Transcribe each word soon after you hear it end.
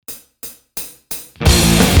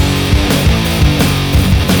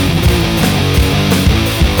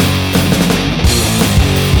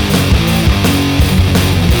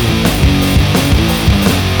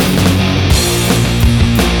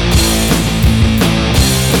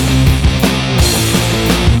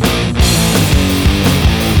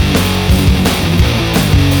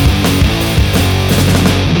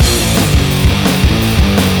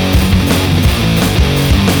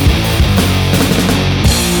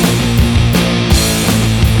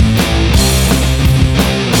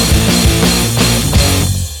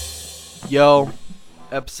Yo,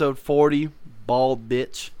 episode 40, bald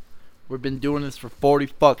bitch. We've been doing this for 40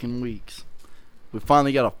 fucking weeks. We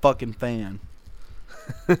finally got a fucking fan.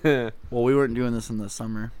 Well, we weren't doing this in the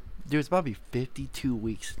summer. Dude, it's about to be 52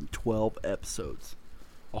 weeks and 12 episodes.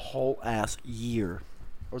 A whole ass year.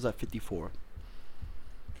 Or was that 54?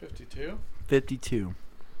 52? 52.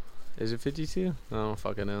 Is it 52? I don't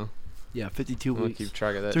fucking know. Yeah, 52 I'm gonna weeks. keep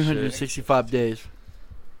track of that shit. 365 days.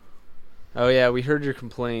 Oh yeah, we heard your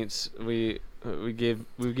complaints. We've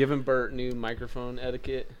given Bert new microphone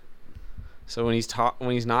etiquette. So when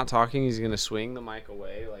he's not talking, he's gonna swing the mic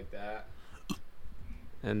away like that.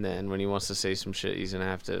 And then when he wants to say some shit, he's gonna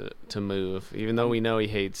have to move. Even though we know he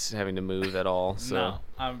hates having to move at all. So No,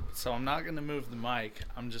 I'm not gonna move the mic.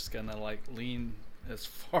 I'm just gonna lean as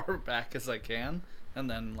far back as I can, and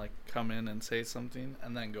then come in and say something,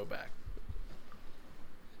 and then go back.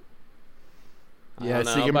 Yeah,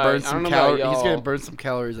 so he can burn some calories. He's gonna burn some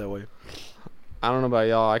calories that way. I don't know about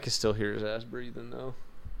y'all. I can still hear his ass breathing though.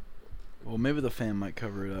 Well, maybe the fan might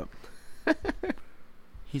cover it up.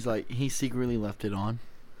 He secretly left it on.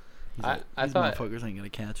 He's I these thought motherfuckers ain't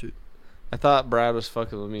gonna catch it. I thought Brad was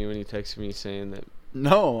fucking with me when he texted me saying that.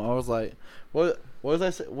 No, I was like, what was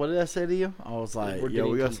I say? What did I say to you? I was like, yo,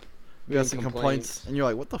 we got some complaints, and you're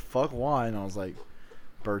like, what the fuck? Why? And I was like,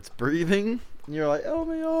 Bert's breathing, and you're like, oh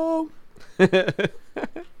me. I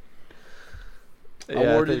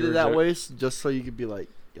worded it that way just so you could be like,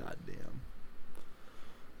 God damn.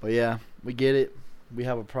 But yeah, we get it. We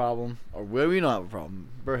have a problem. Or we don't have a problem.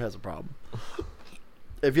 Bert has a problem.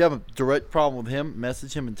 If you have a direct problem with him,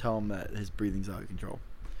 message him and tell him that his breathing's out of control.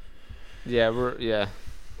 Yeah.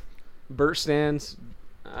 Bert stands.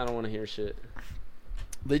 I don't want to hear shit.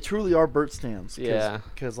 They truly are Bert stands. Yeah.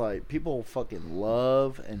 Because, people fucking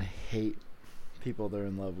love and hate people they're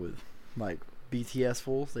in love with. Like, BTS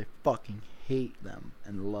fools, they fucking hate them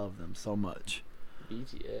and love them so much.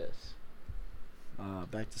 BTS.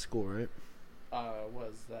 Back to school, right?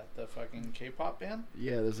 Was that the fucking K-pop band?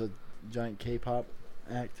 Yeah, there's a giant K-pop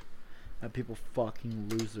act that people fucking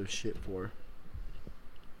lose their shit for.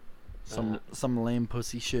 Some lame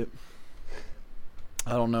pussy shit.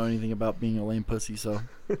 I don't know anything about being a lame pussy, so.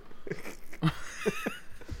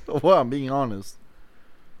 Well, I'm being honest.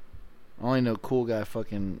 I only know cool guy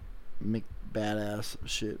fucking McBadass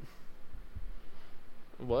shit.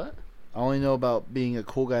 What? I only know about being a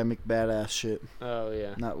cool guy McBadass shit. Oh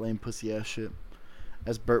yeah. Not lame pussy ass shit.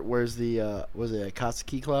 As Bert wears the was it a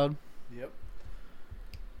Katsuki cloud? Yep.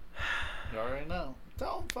 You already know.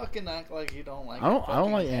 Don't fucking act like you don't like. I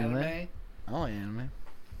don't like anime. I don't like anime.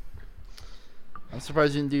 I'm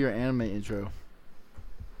surprised you didn't do your anime intro.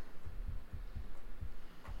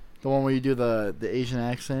 The one where you do the Asian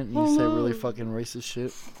accent and you say really fucking racist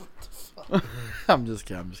shit. I'm just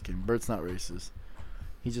kidding. Bert's not racist.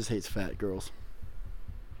 He just hates fat girls.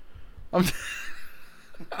 I'm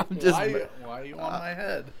just. Why are you on my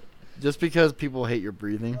head? Just because people hate your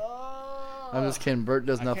breathing. I'm just kidding. Bert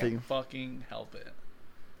does nothing. I can't fucking help it.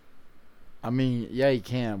 I mean, yeah, you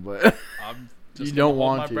can, but I'm just you don't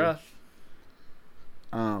want my to. Breath.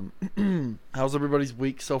 How's everybody's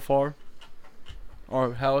week so far?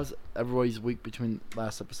 Or how is everybody's week between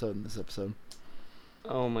last episode and this episode?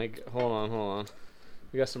 Oh my god. Hold on.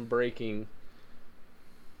 We got some breaking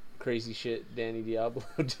crazy shit. Danny Diablo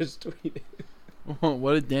just tweeted.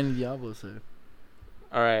 What did Danny Diablo say?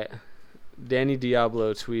 Alright. Danny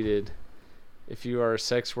Diablo tweeted, if you are a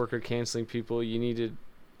sex worker canceling people, you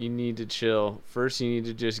need to chill. First, you need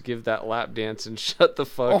to just give that lap dance and shut the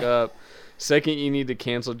fuck up. Second, you need to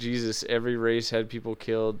cancel Jesus. Every race had people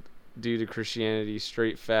killed due to Christianity.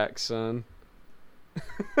 Straight facts, son.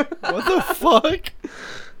 What the fuck?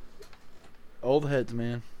 Old heads,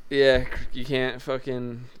 man. Yeah, you can't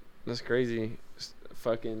fucking... That's crazy.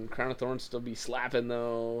 Fucking Crown of Thorns still be slapping,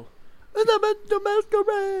 though. The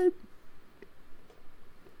masquerade.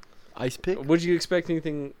 Ice pick? Would you expect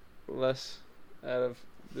anything less out of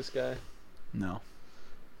this guy? No.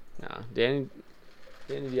 Nah, Danny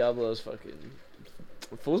Diablo's fucking...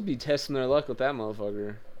 Fools be testing their luck with that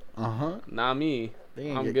motherfucker. Uh-huh. Not me. They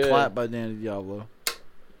ain't I'm get good. clapped by Danny Diablo.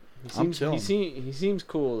 He seems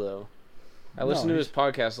cool, though. I listened to his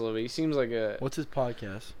podcast a little bit. He seems like a... What's his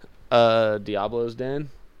podcast? Diablo's Den.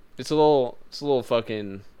 It's a little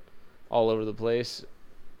fucking all over the place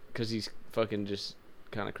because he's fucking just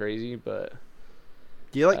kind of crazy, but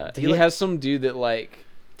Do you like? He has some dude that like.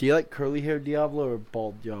 Do you like curly hair Diablo or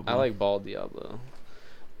bald Diablo? I like bald Diablo.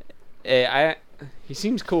 Hey, he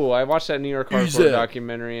seems cool. I watched that New York Who's Hardcore that?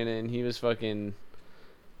 documentary and he was fucking.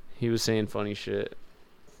 He was saying funny shit.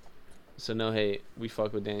 So no hate. We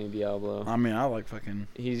fuck with Danny Diablo. I mean, I like fucking.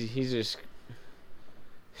 He's just.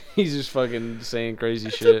 He's just fucking saying crazy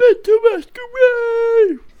It's shit. a bit too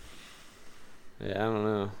masquerade. Yeah, I don't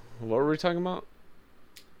know. What were we talking about?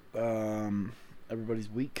 Everybody's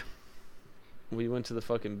weak. We went to the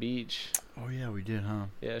fucking beach. Oh yeah, we did, huh?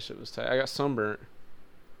 Yeah, shit was tight. I got sunburnt.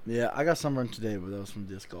 Yeah, I got sunburned today, but that was from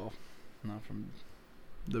disc golf, not from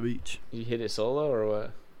the beach. You hit it solo or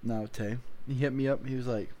what? No, Tay. He hit me up. He was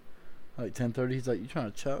like 10:30. He's like, "You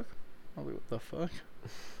trying to chuck?" I was like, "What the fuck?"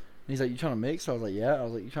 And he's like, "You trying to make?" So I was like, "Yeah." I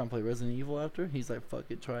was like, "You trying to play Resident Evil after?" He's like, "Fuck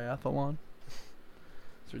it, triathlon."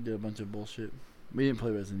 So we did a bunch of bullshit. We didn't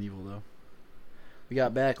play Resident Evil though. We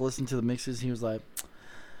got back, listened to the mixes. He was like,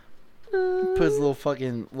 put his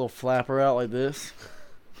little flapper out like this,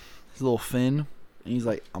 his little fin, and he's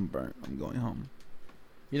like, "I'm burnt. I'm going home."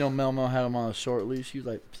 You know, Melmo had him on a short leash. He was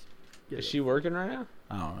like, Is she working right now?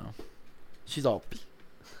 I don't know. She's all.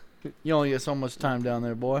 You only get so much time down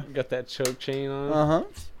there, boy. Got that choke chain on. Uh huh.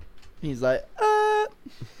 He's like, I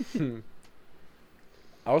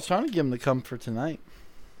was trying to get him to come for tonight,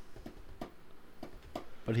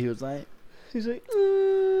 but he was like, He's like,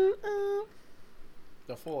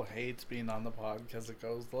 The fool hates being on the pod because it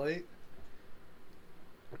goes late.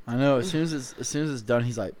 I know. As soon as it's done,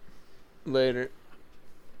 he's like, later.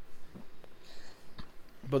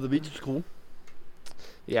 but the beach is cool,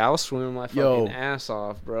 Yeah, I was swimming my fucking Yo. ass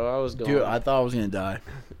off, bro. I was going. dude. I thought I was gonna die.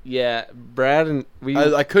 Yeah, Brad and we.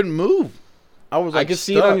 I couldn't move. I was like, I could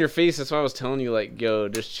see it on your face. That's why I was telling you, like, yo,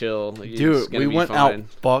 just chill. Like, it's dude. gonna We be went fine. out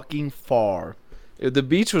fucking far. The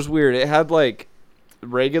beach was weird. It had like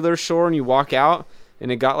regular shore, and you walk out, and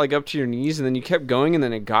it got like up to your knees, and then you kept going, and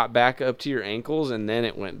then it got back up to your ankles, and then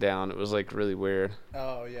it went down. It was like really weird.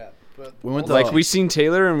 Oh yeah, but We went to Like we seen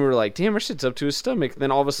Taylor, and we were like, "Damn, our shit's up to his stomach."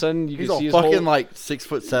 Then all of a sudden, you He's could all see his fucking whole. like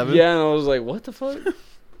 6'7". Yeah, and I was like, "What the fuck?"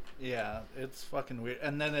 yeah, it's fucking weird.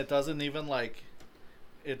 And then it doesn't even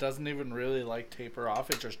really like taper off.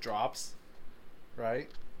 It just drops, right?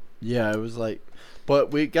 Yeah, it was like,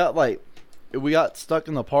 but we got stuck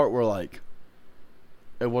in the part where like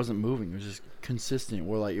it wasn't moving. It was just consistent.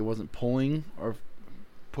 Where like it wasn't pulling or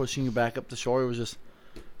pushing you back up the shore. It was just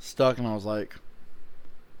stuck, and I was like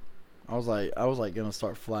gonna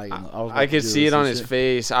start flagging. I could see it on his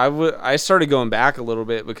face. I started going back a little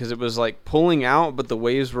bit because it was like pulling out, but the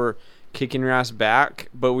waves were kicking your ass back.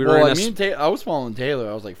 But we were I was following Taylor.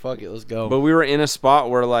 I was like, "Fuck it, let's go." But we were in a spot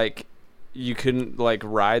where like you couldn't like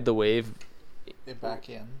ride the wave, It back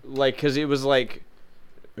in. like because it was like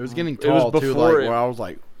it was getting it was tall too, before like it- where I was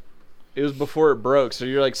like, it was before it broke. So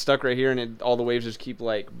you're like stuck right here, and all the waves just keep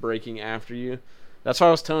like breaking after you. That's why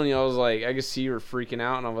I was telling you. I was like, I could see you were freaking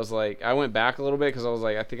out, and I was like, I went back a little bit because I was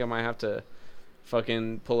like, I think I might have to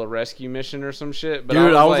fucking pull a rescue mission or some shit. But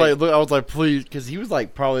dude, I was like, please, because he was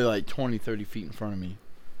like probably like 20, 30 feet in front of me.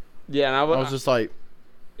 yeah, and I was just like,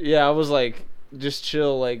 yeah, I was like, just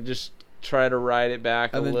chill, like just try to ride it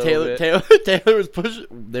back and a then little bit. Taylor was pushing.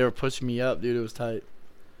 They were pushing me up, dude. It was tight.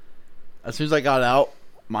 As soon as I got out,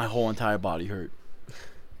 my whole entire body hurt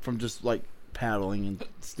from just like paddling and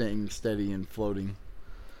staying steady and floating.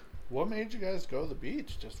 What made you guys go to the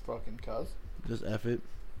beach? Just fucking cuz? Just F it. It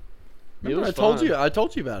Remember was I told fun. you. I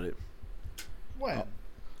told you about it. When?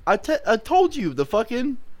 I told you the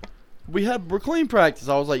fucking. We're clean practice.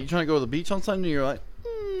 I was like, "You trying to go to the beach on Sunday?" You're like,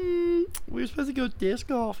 "We were supposed to go disc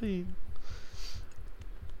golfing."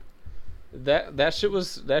 That shit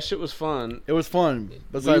was fun. It was fun. We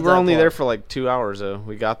Besides were that only part. there for like 2 hours though.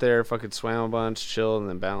 We got there, fucking swam a bunch, chilled, and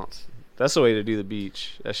then bounced. That's the way to do the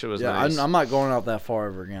beach. That shit was Yeah, nice. I'm not going out that far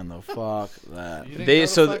ever again though. Fuck that. You didn't They- go to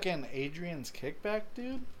so th- fucking Adrian's kickback,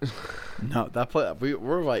 dude? No, that play.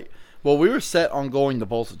 We're like, well, we were set on going to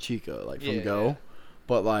Bolsa Chica like from Yeah, go, yeah.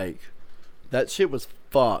 but like, that shit was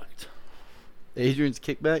fucked. Adrian's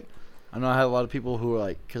kickback. I know I had a lot of people who were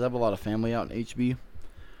like, because I have a lot of family out in HB,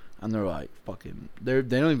 and they're like, fucking, they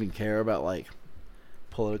don't even care about like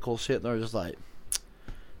political shit. They're just like,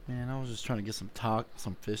 man, I was just trying to get some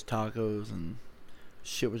fish tacos, and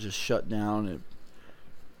shit was just shut down.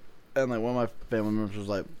 And like one of my family members was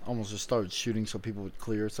like, almost just started shooting so people would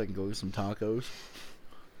clear so I can go get some tacos.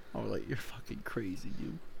 I was like, you're fucking crazy,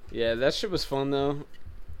 dude. Yeah, that shit was fun though.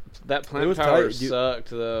 That It plant was power tight, dude. sucked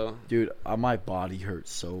though. Dude, my body hurt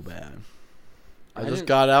so bad. I I just didn't-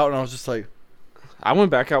 got out and I was just like, I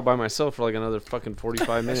went back out by myself for like another fucking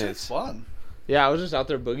 45 That shit's minutes. fun. Yeah, I was just out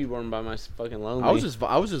there boogie boarding by my fucking lonely. I was just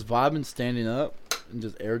vibing, standing up, and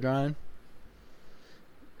just air drying.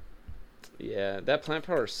 Yeah, that plant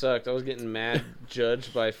power sucked. I was getting mad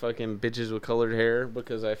judged by fucking bitches with colored hair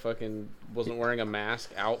because I fucking wasn't wearing a mask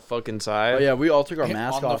out fucking side. Oh yeah, we all took our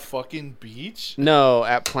mask on off. the fucking beach. No,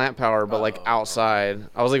 at Plant Power, but like Oh. outside.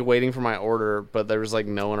 I was like waiting for my order, but there was like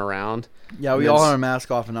no one around. Yeah, we And all then had our mask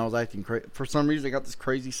off, and I was acting crazy. For some reason, I got this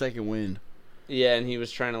crazy second wind. Yeah, and he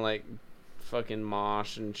was trying to like fucking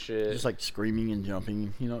mosh and shit. Just like screaming and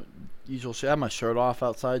jumping, you know, usual shit. I had my shirt off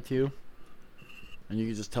outside too, and you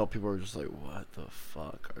could just tell people were just like, "What the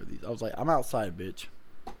fuck are these?" I was like, "I'm outside, bitch.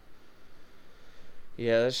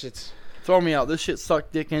 Yeah, that shit's. Throw me out. This shit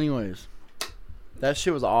sucked dick, anyways." That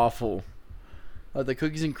shit was awful. Like the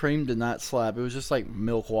cookies and cream did not slap. It was just like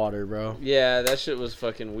milk water, bro. Yeah, that shit was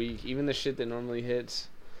fucking weak. Even the shit that normally hits.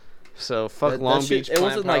 So fuck That Long shit, Beach. it Plant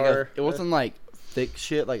wasn't like Power. it wasn't like thick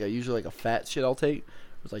shit like I usually like a fat shit I'll take.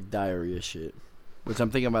 It was like diarrhea shit, which I'm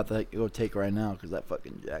thinking about to go take right now because that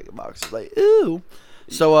fucking jacket box is like ooh.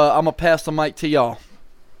 So I'm gonna pass the mic to y'all.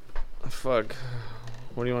 Fuck.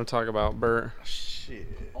 What do you want to talk about, Bert? Shit.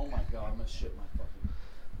 Oh my god, I'm gonna shit my fucking.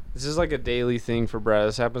 This is like a daily thing for Brad.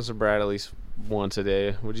 This happens to Brad at least once a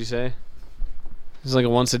day. Would you say? This is like a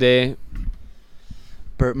once a day.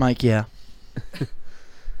 Bert, Mike, yeah.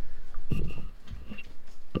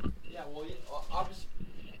 Yeah,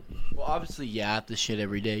 obviously, yeah, I have to shit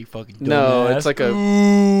every day. Fucking No, dumbass. it's like a.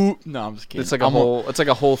 Ooh. No, I'm just kidding. It's like a whole. It's like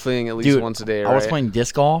a whole thing at least Dude, once a day. I Right? was playing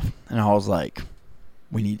disc golf, and I was like,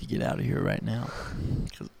 "We need to get out of here right now."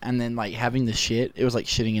 And then, like having the shit, it was like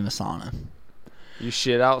shitting in a sauna. You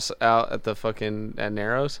shit out at the fucking at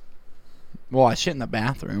Narrows. Well, I shit in the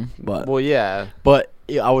bathroom, but Well, yeah.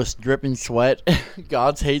 I was dripping sweat.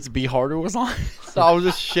 God's hates be harder was on, so I was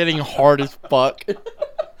just shitting hard as fuck,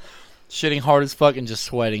 shitting hard as fuck, and just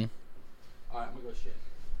sweating. All right, I'm gonna go shit.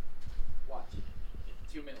 Watch.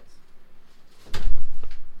 2 minutes.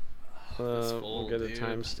 It's We'll full, get a dude.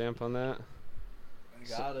 timestamp on that. I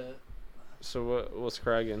got it. So what's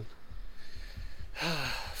cracking?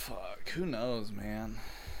 Fuck. Who knows, man?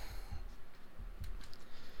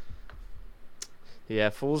 Yeah,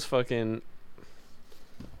 fool's fucking.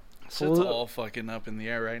 Shit's all fucking up in the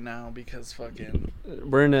air right now because fucking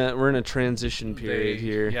We're in a transition period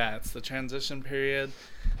here. Yeah, it's the transition period.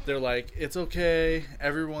 They're like, it's okay,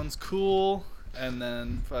 everyone's cool, and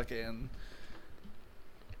then fucking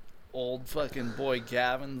old fucking boy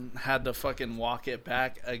Gavin had to fucking walk it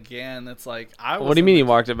back again. It's like What do you mean he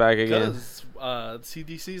walked it back again? Because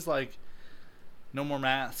CDC's like, no more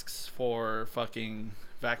masks for fucking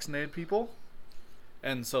vaccinated people,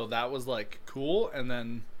 and so that was like cool, and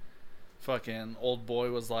then fucking old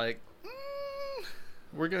boy was like,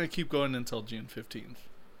 we're gonna keep going until June 15th.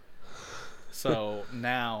 So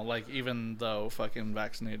now, like, even though fucking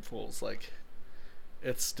vaccinated fools, like,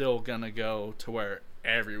 it's still gonna go to where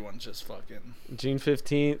everyone's just fucking. June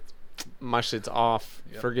 15th, my shit's off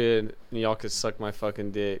Yep. for good. Y'all could suck my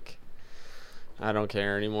fucking dick. I don't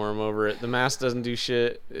care anymore. I'm over it. The mask doesn't do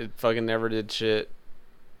shit. It fucking never did shit.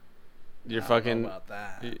 You're I don't know fucking. about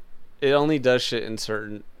that. It only does shit in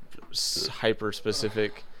certain hyper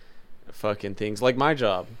specific fucking things, like my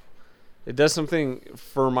job. It does something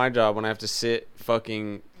for my job when I have to sit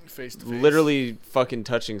fucking Face to face. literally fucking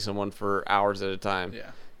touching someone for hours at a time.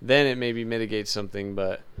 Yeah. Then it maybe mitigates something,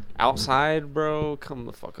 but outside, bro, come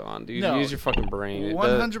the fuck on, dude. No. Use your fucking brain. It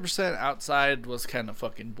 100% outside was kind of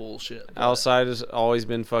fucking bullshit. but- outside has always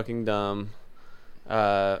been fucking dumb.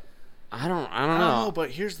 I don't know. No,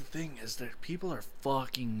 but here's the thing: is that people are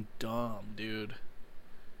fucking dumb, dude.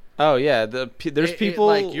 Oh yeah, there's people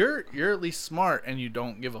like you're at least smart and you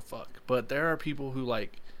don't give a fuck. But there are people who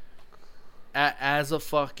like, as a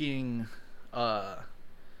fucking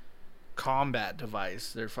combat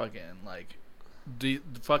device, they're fucking like the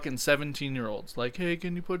fucking 17-year-olds. Like, hey,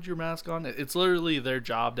 can you put your mask on? It's literally their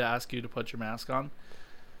job to ask you to put your mask on.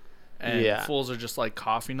 And Yeah. fools are just like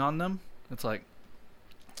coughing on them. It's like,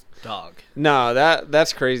 dog. No,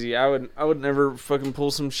 that's crazy. I would never fucking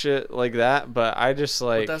pull some shit like that, but I just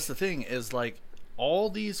like But that's the thing is like all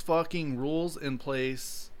these fucking rules in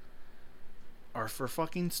place are for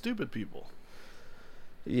fucking stupid people.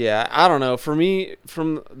 yeah, I don't know. For me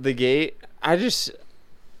from the gate,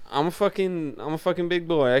 I'm a fucking big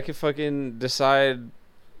boy. I can fucking decide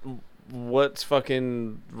what's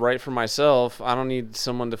fucking right for myself. I don't need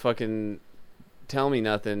someone to fucking tell me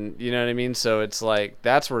nothing, you know what I mean? So it's like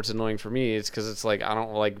that's where it's annoying for me. It's because it's like I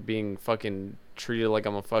don't like being fucking treated like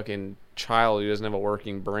I'm a fucking child who doesn't have a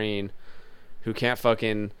working brain, who can't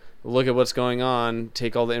fucking look at what's going on,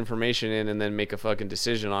 take all the information in, and then make a fucking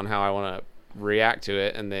decision on how I want to react to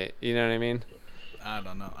it. And they, you know what I mean? I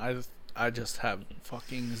don't know. I just have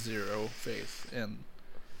fucking zero faith in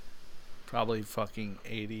probably fucking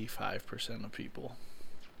 85% of people.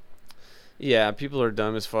 Yeah, people are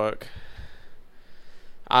dumb as fuck.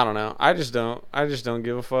 I don't know. I just don't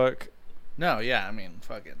give a fuck. No, yeah, I mean,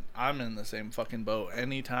 fucking, I'm in the same fucking boat.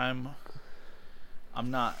 Anytime I'm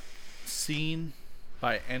not seen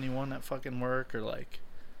by anyone at fucking work or, like,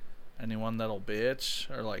 anyone that'll bitch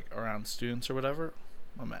or, like, around students or whatever,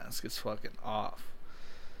 my mask is fucking off.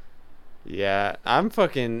 Yeah, I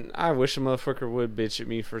wish a motherfucker would bitch at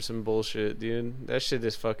me for some bullshit, dude. That shit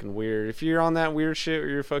is fucking weird. If you're on that weird shit where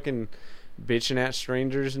you're fucking bitching at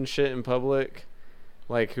strangers and shit in public,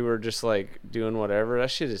 like, who are just, like, doing whatever,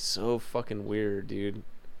 that shit is so fucking weird, dude.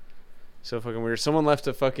 So fucking weird. Someone left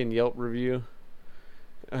a fucking Yelp review,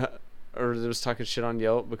 or they was talking shit on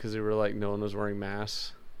Yelp because they were like, no one was wearing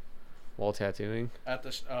masks while tattooing. At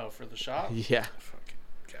the for the shop? Yeah. Fucking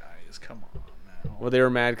guys, come on now. Well, they were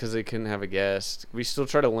mad because they couldn't have a guest. We still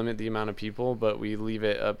try to limit the amount of people, but we leave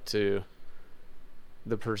it up to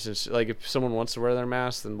the person. Like, if someone wants to wear their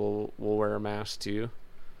mask, then we'll wear a mask too.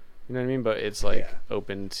 You know what I mean? But it's like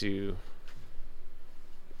open to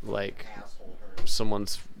like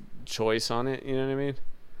someone's choice on it. You know what I mean?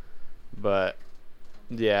 But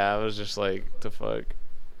yeah, I was just like, the fuck.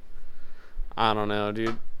 I don't know,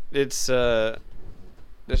 dude. It's this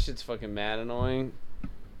shit's fucking mad annoying.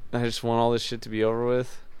 I just want all this shit to be over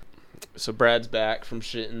with. So Brad's back from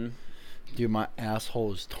shitting. Dude, my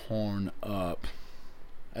asshole is torn up.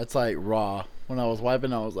 That's like raw. When I was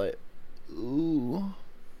wiping, I was like, ooh.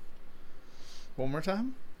 One more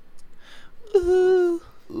time? Ooh.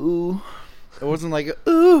 Ooh. It wasn't like a,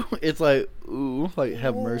 ooh. It's like, ooh. Like,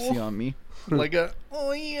 have mercy on me. Like a,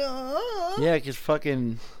 oh yeah. Yeah, because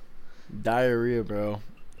fucking diarrhea, bro.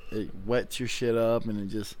 It wets your shit up and it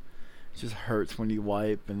just hurts when you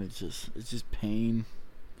wipe, and it's just pain.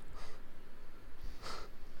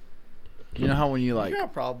 You know how when you like... You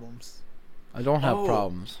got problems. I don't have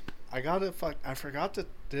problems. I forgot to...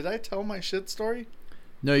 Did I tell my shit story?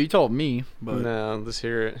 No, you told me, but... No, let's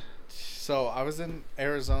hear it. So, I was in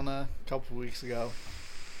Arizona a couple weeks ago.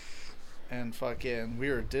 And fucking... We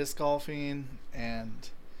were disc golfing. And...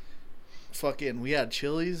 Fucking... We had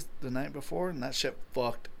Chili's the night before. And that shit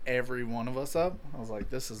fucked every one of us up. I was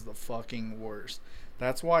like, this is the fucking worst.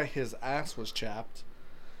 That's why his ass was chapped.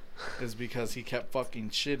 Is because he kept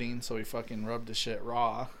fucking shitting. So he fucking rubbed his shit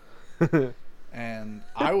raw. And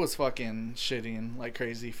I was fucking shitting like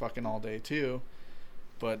crazy fucking all day too.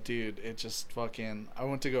 But dude, it just fucking... I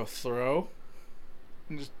went to go throw.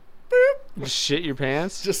 And just... Boop, Shit your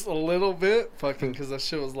pants? just a little bit. Fucking... Because that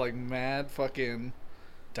shit was like mad fucking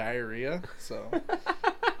diarrhea. So...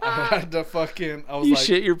 I had to fucking... I was You like...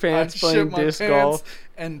 shit your pants I playing shit my disc pants golf?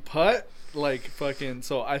 and putt. Like fucking...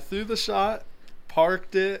 So I threw the shot.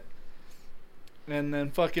 Parked it. And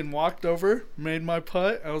then fucking walked over. Made my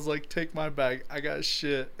putt. I was like, take my bag. I got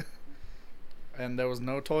shit. And there was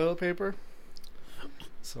no toilet paper.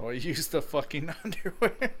 So I used the fucking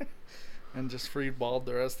underwear. And just free-balled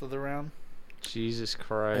the rest of the round. Jesus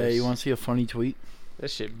Christ. Hey, you want to see a funny tweet?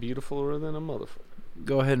 That shit beautifuler than a motherfucker.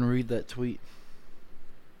 Go ahead and read that tweet.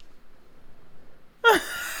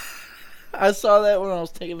 I saw that when I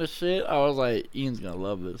was taking a shit. I was like, Ian's gonna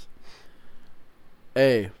love this.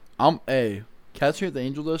 Hey, Catch Me at the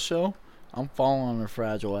Angel Dust show. I'm falling on her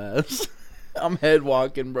fragile ass. I'm head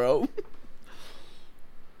walking, bro.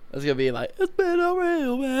 That's gonna be like, it's been a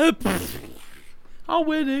real man. I'm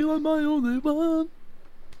winning on my only one.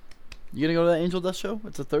 You gonna go to that Angel Dust show?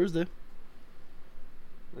 It's a Thursday.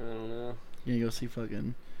 I don't know. You gonna go see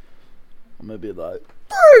fucking... I'm gonna be like,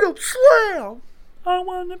 Freedom Slam! I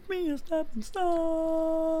wanna be a stepping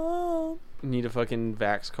stone. Need a fucking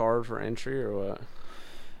Vax card for entry or what?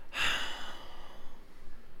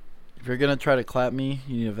 If you're gonna try to clap me,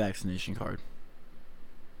 you need a vaccination card.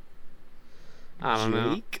 I don't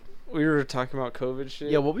know. Jake? We were talking about COVID shit.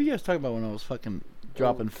 Yeah, what were you guys talking about when I was fucking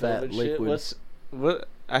dropping fat COVID shit? liquid? What?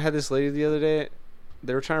 I had this lady the other day.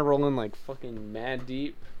 They were trying to roll in like fucking mad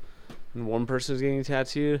deep, and one person was getting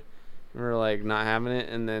tattooed. And we were like not having it,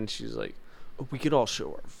 and then she's like, "Oh, we could all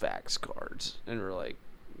show our Vax cards," and we're like,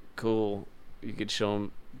 "Cool, you could show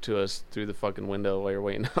them to us through the fucking window while you're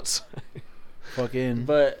waiting outside." Fucking...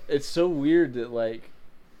 But it's so weird that like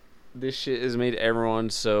this shit has made everyone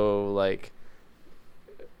so like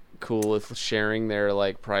cool with sharing their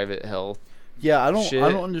like private health. Yeah, I don't shit.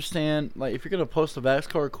 understand. Like, if you're gonna post a Vax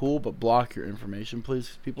card, cool, but block your information,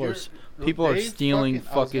 please. People are stealing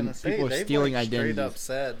fucking people are stealing like, identities. Straight up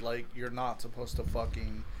said like you're not supposed to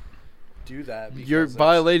fucking do that. You're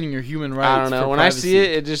violating your human rights. I don't know. for When privacy. I see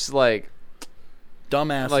it, it just like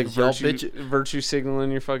dumbasses, like y'all virtue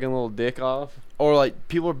signaling your fucking little dick off. or like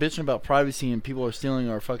people are bitching about privacy and people are stealing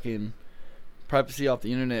our fucking privacy off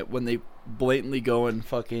the internet when they blatantly go and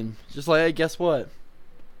fucking just like, hey, guess what?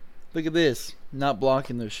 Look at this, not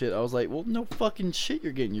blocking their shit. I was like, well, no fucking shit,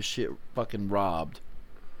 you're getting your shit fucking robbed.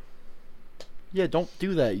 Yeah, don't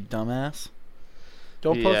do that, you dumbass.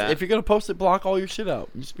 Don't post. If you're gonna post it, block all your shit out.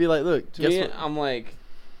 Just be like, look, To guess me, what? I'm like,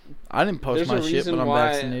 I didn't post there's my a shit, reason but I'm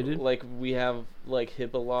why, vaccinated. like, we have like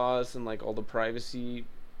HIPAA laws and like all the privacy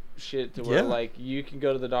shit to where like you can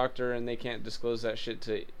go to the doctor and they can't disclose that shit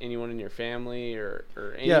to anyone in your family or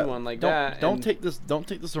anyone like that. Don't take this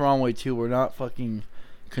the wrong way too. We're not fucking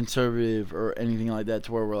conservative or anything like that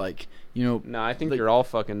to where we're like, you know. No, I think like, you're all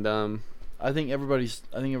fucking dumb. I think everybody's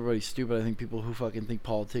stupid. I think people who fucking think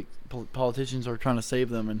politicians are trying to save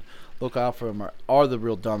them and look out for them are the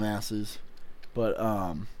real dumbasses. But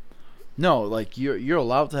no, like you're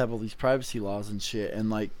allowed to have all these privacy laws and shit, and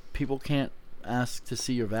like people can't ask to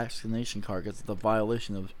see your vaccination card because it's a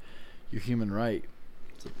violation of your human right.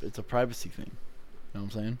 It's a privacy thing. You know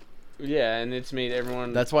what I'm saying? Yeah, and it's made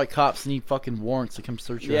everyone. That's why cops need fucking warrants to come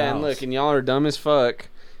search your house. Yeah, and look, and y'all are dumb as fuck,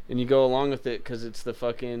 and you go along with it because it's the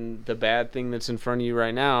bad thing that's in front of you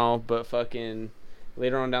right now. But fucking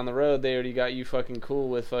later on down the road, they already got you fucking cool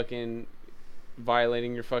with fucking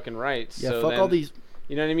violating your fucking rights. Yeah, so fuck then, all these.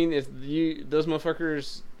 You know what I mean? If those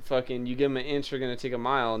motherfuckers fucking, you give them an inch, they're gonna take a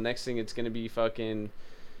mile. Next thing, it's gonna be fucking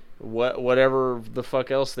whatever the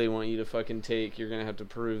fuck else they want you to fucking take. You're gonna have to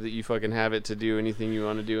prove that you fucking have it to do anything you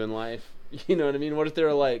want to do in life. You know what I mean? What if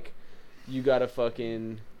they're like, you gotta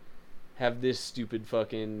fucking have this stupid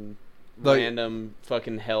fucking random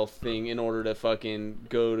fucking health thing in order to fucking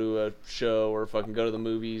go to a show or fucking go to the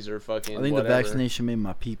movies or fucking I think whatever. the vaccination made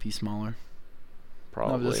my pee-pee smaller.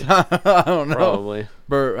 Probably. I don't know. Probably.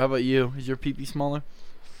 Bert, how about you? Is your pee-pee smaller?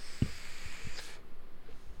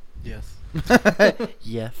 Yes.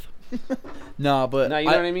 Yes. Nah, but No, you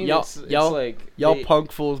know what I mean? Y'all, It's y'all, like y'all they-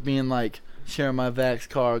 punk fools being like, share my vax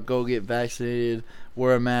card, go get vaccinated,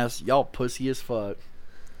 wear a mask. Y'all pussy as fuck.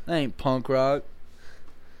 That ain't punk rock.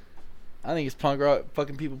 I think it's punk rock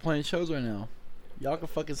fucking people playing shows right now. Y'all can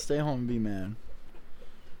fucking stay home and be mad.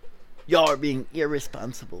 Y'all are being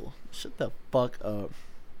irresponsible. Shut the fuck up.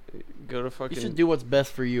 go to fucking. You should do what's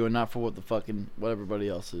best for you and not for what everybody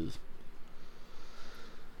else is.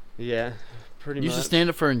 Yeah, pretty You much. should stand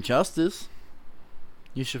up for injustice.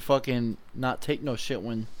 You should fucking not take no shit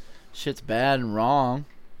when shit's bad and wrong.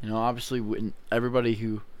 You know, obviously, when everybody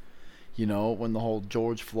who, you know, when the whole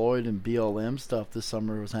George Floyd and BLM stuff this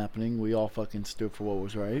summer was happening, we all fucking stood for what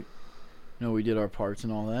was right. You know, we did our parts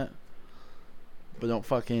and all that. But don't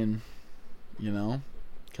fucking, you know,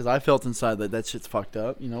 because I felt inside that shit's fucked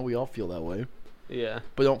up. You know, we all feel that way. Yeah.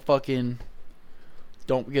 But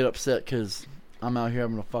don't get upset because I'm out here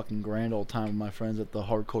having a fucking grand old time with my friends at the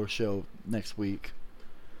hardcore show next week.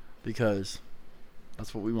 Because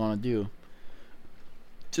that's what we want to do.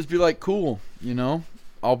 Just be like, cool, you know?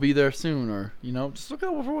 I'll be there soon, or, you know, just look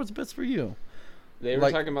out for what's best for you. They were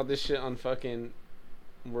Like- talking about this shit on fucking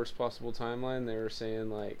Worst Possible Timeline. They were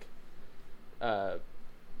saying like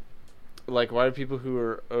why do people who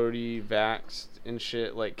are already vaxxed and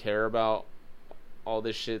shit like care about all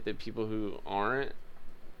this shit that people who aren't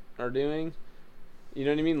are doing? You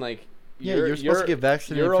know what I mean? Like, Yeah, you're supposed to get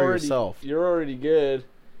vaccinated for yourself. You're already good,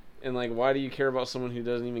 and like, why do you care about someone who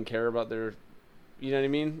doesn't even care about their? You know what I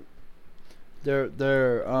mean? They're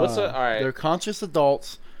What's all right? They're conscious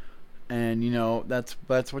adults, and you know that's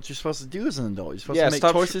what you're supposed to do as an adult. You're supposed Yeah, to make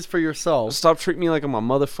stop choices for yourself. Stop treating me like I'm a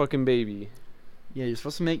motherfucking baby. Yeah, you're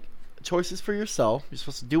supposed to make choices for yourself. You're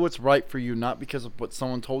supposed to do what's right for you, not because of what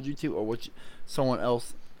someone told you to or what someone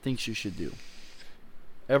else thinks you should do.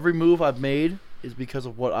 Every move I've made is because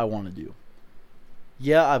of what I want to do.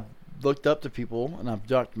 Yeah, I've looked up to people and I've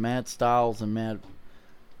ducked mad styles and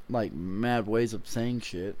mad ways of saying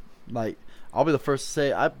shit. Like, I'll be the first to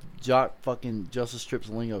say I've jocked fucking Justice Strip's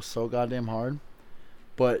lingo so goddamn hard.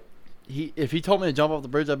 But if he told me to jump off the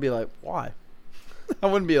bridge, I'd be like, why? I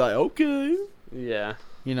wouldn't be like, okay. Yeah.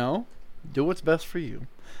 You know, do what's best for you.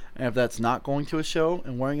 And if that's not going to a show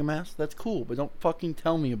and wearing a mask, that's cool. But don't fucking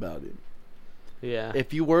tell me about it. Yeah.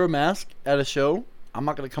 If you wear a mask at a show, I'm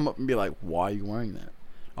not going to come up and be like, why are you wearing that?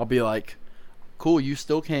 I'll be like, cool, you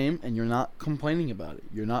still came and you're not complaining about it.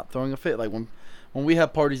 You're not throwing a fit. Like when we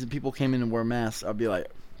have parties and people came in and wear masks, I'll be like,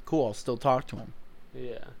 cool, I'll still talk to them.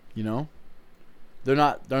 Yeah. You know? They're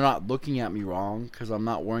not looking at me wrong because I'm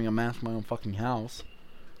not wearing a mask in my own fucking house.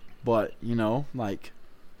 But, you know, like,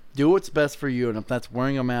 do what's best for you. And if that's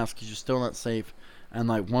wearing a mask because you're still not safe And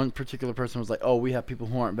like one particular person was like, "Oh, we have people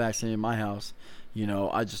who aren't vaccinated in my house. You know,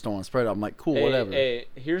 I just don't want to spread it." I'm like, "Cool, whatever." Hey,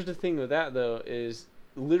 here's the thing with that though is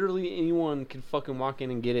literally anyone can fucking walk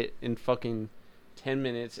in and get it in fucking 10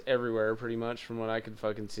 minutes everywhere, pretty much, from what I could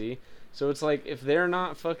fucking see. So it's like, if they're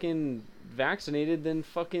not fucking vaccinated, then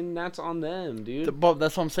fucking that's on them, dude. But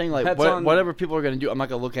that's what I'm saying. Like, That's on- whatever people are gonna do, I'm not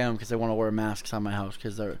gonna look at them because they want to wear masks on my house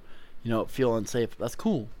because they're, feel unsafe. That's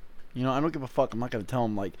cool. I don't give a fuck. I'm not gonna tell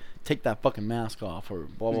them like take that fucking mask off or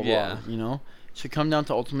blah blah Yeah. blah. It should come down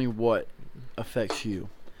to ultimately what affects you.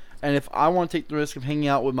 And if I want to take the risk of hanging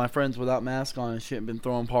out with my friends without masks on and shit, and been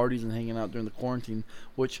throwing parties and hanging out during the quarantine,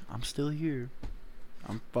 which I'm still here.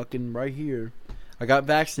 I'm fucking right here. I got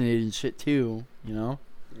vaccinated and shit too, Yeah.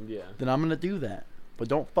 then I'm gonna do that. But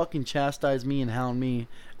don't fucking chastise me and hound me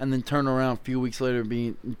and then turn around a few weeks later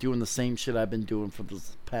doing the same shit I've been doing for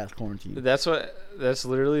this past quarantine. That's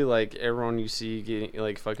literally like everyone you see getting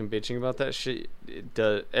like fucking bitching about that shit.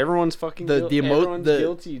 Everyone's fucking everyone's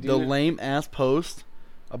guilty, dude. The lame ass post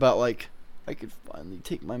about like I could finally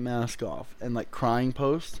take my mask off and like crying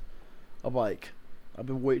post of like I've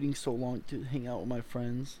been waiting so long to hang out with my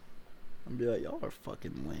friends. And be like, y'all are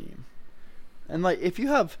fucking lame. And like if you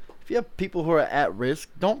have people who are at risk,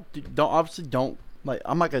 don't like,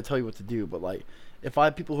 I'm not gonna tell you what to do, but like if I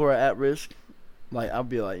have people who are at risk, like I'll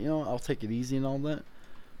be like, I'll take it easy and all that.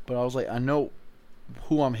 But I was like, I know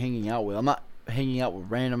who I'm hanging out with. I'm not hanging out with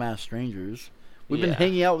random ass strangers. We've been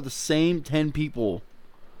hanging out with the same 10 people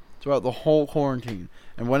throughout the whole quarantine.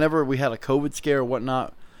 And whenever we had a COVID scare or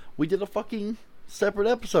whatnot, we did a fucking separate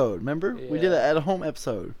episode. Remember? We did an at-home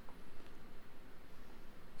episode.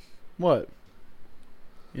 What?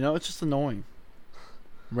 It's just annoying.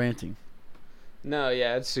 Ranting. No,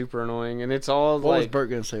 yeah, it's super annoying, and it's all What was like Bert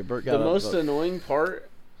gonna say? Bert got the up, most but annoying part.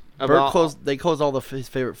 Bert closed. They closed all his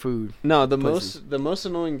favorite food. No, the places. most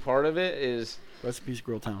annoying part of it is Recipes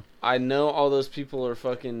Grill Town. I know all those people are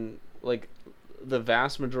fucking like the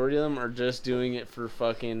vast majority of them are just doing it for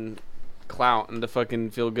fucking clout and to fucking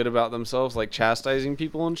feel good about themselves, like chastising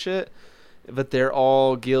people and shit. But they're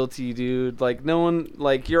all guilty, dude. Like no one,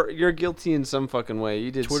 like you're guilty in some fucking way. You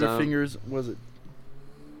did Twitter some. fingers. Was it?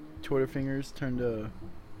 Twitter fingers turned to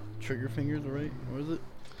trigger fingers, right? What was it?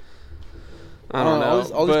 I don't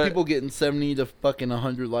know. All these people getting 70 to fucking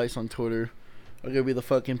 100 likes on Twitter are gonna be the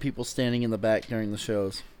fucking people standing in the back during the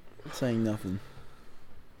shows, saying nothing.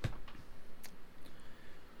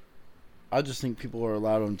 I just think people who are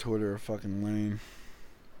allowed on Twitter are fucking lame.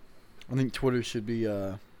 I think Twitter should be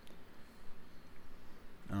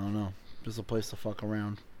I don't know, just a place to fuck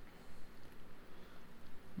around.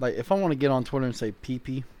 Like, if I want to get on Twitter and say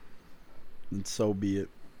pee-pee, then so be it.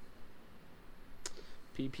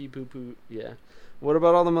 Pee pee poo poo. Yeah. What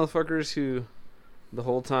about all the motherfuckers who, the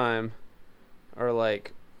whole time, are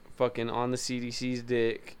like, fucking on the CDC's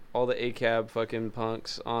dick? All the ACAB fucking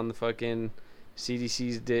punks on the fucking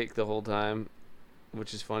CDC's dick the whole time,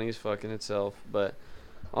 which is funny as fucking itself, but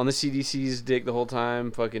on the CDC's dick the whole time,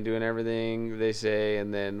 fucking doing everything they say,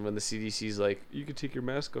 and then when the CDC's like, you can take your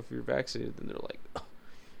mask off if you're vaccinated, then they're like, oh,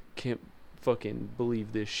 can't fucking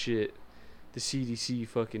believe this shit. The CDC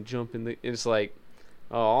fucking jumping the... It's like,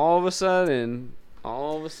 all of a sudden...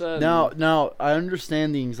 Now, I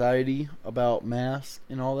understand the anxiety about masks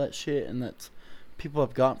and all that shit, and that's people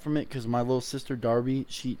have gotten from it, because my little sister Darby,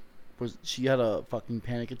 she had a fucking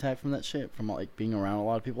panic attack from that shit, from like being around a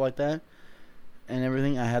lot of people like that. And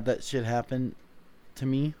everything. I had that shit happen to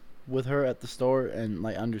me with her at the store, and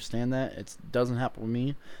like understand that it doesn't happen with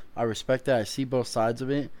me. I respect that. I see both sides of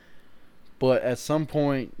it, but at some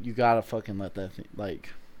point you gotta fucking let that thing, like,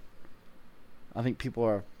 I think people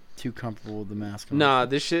are too comfortable with the mask on. Nah,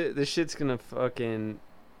 this shit's gonna fucking...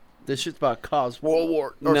 This shit's about cause World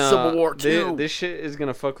War or Civil War II. This shit is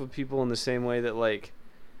gonna fuck with people in the same way that like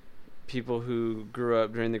people who grew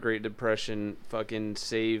up during the Great Depression fucking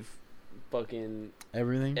save fucking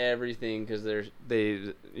everything because they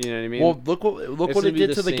you know what I mean. Well, look what it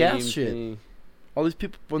did to the gas shit. All these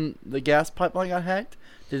people, when the gas pipeline got hacked,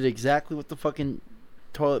 did exactly what the fucking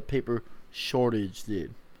toilet paper shortage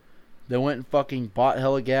did. They went and fucking bought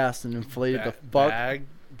hella gas and inflated the fuck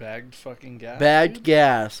bagged fucking gas. Bagged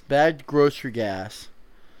gas, bagged grocery gas,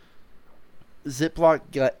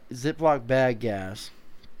 Ziploc bag gas,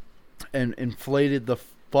 and inflated the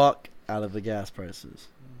fuck out of the gas prices.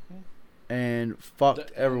 And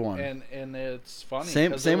fucked everyone. And it's funny.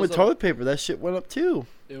 Same with toilet paper. That shit went up too.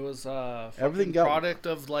 It was a everything product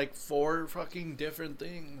of like 4 fucking different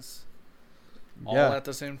things. All at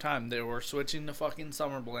the same time. They were switching to fucking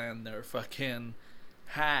Summer Blend. They were fucking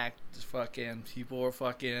hacked. Fucking people were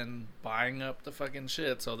fucking buying up the fucking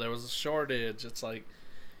shit. So there was a shortage. It's like,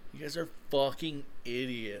 You guys are fucking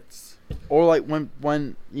idiots. Or like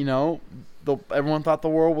when you know, everyone thought the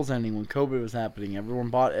world was ending when COVID was happening. Everyone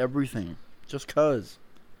bought everything just cause.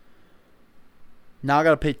 Now I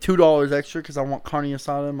gotta pay $2 extra because I want carne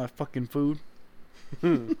asada in my fucking food.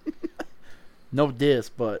 No diss,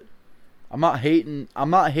 but I'm not hating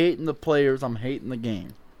the players. I'm hating the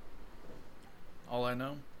game. All I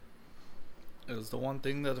know is the one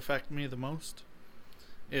thing that affected me the most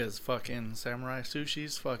is fucking Samurai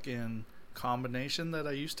Sushi's fucking combination that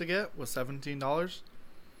I used to get was $17.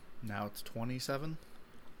 Now it's $27.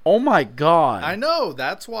 Oh my god! I know.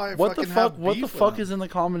 That's why I What the fucking fuck? have What the beef fuck with is in the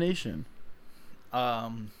combination?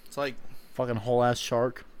 them. It's like Fucking whole ass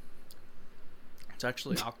shark. it's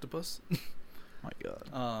actually octopus. My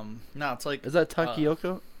god. No, it's like Is that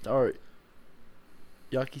tapioca or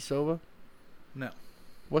yakisoba? No.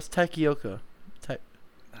 What's tapioca? I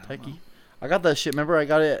don't Taki? know. I got that shit. Remember, I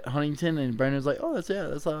got it at Huntington, and Brandon was like, "Oh,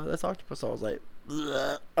 that's octopus." I was like,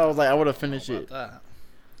 "Bleh." I would have finished How it. about that?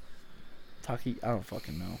 Taki, I don't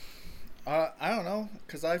fucking know. I don't know,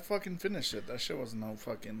 cause I fucking finished it. That shit wasn't no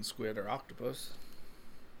fucking squid or octopus.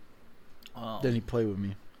 Then he played with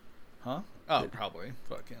me, Huh? Oh, probably.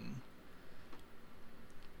 Fucking.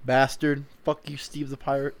 bastard. Fuck you, Steve the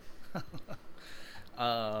pirate.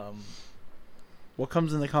 What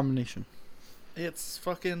comes in the combination? It's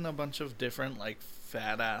fucking a bunch of different like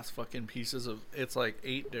fat ass fucking pieces of. It's like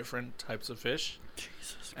 8 different types of fish,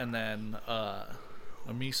 Jesus. and then a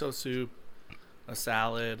miso soup, a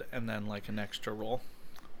salad, and then like an extra roll.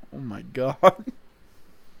 Oh my god.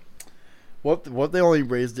 What they only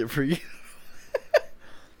raised it for you?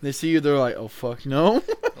 They see you, they're like, "Oh fuck no."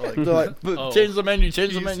 Like, They're like, oh, "Change the menu,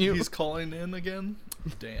 change the menu." He's calling in again.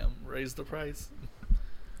 Damn, raise the price.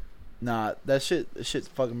 Nah, that shit's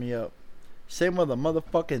fucking me up. Same with the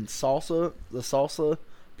motherfucking salsa, the salsa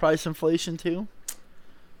price inflation too.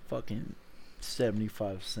 Fucking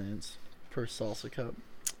 75 cents per salsa cup.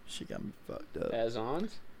 Shit got me fucked up. As on?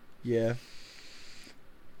 Yeah.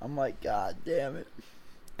 I'm like, god damn it.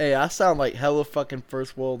 Hey, I sound like hella fucking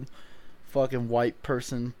first world fucking white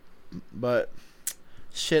person, but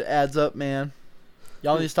shit adds up, man.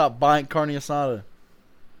 Y'all need to stop buying carne asada.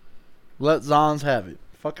 Let Zons have it.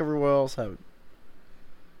 Fuck everywhere else have it.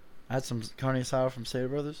 I had some carne asada from Seder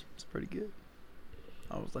Brothers. It's pretty good.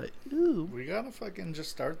 I was like, ooh. We gotta fucking just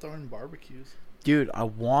start throwing barbecues. Dude, I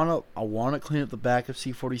wanna clean up the back of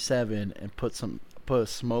C47 and put a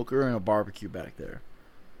smoker and a barbecue back there.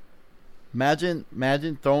 Imagine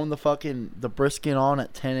throwing the brisket on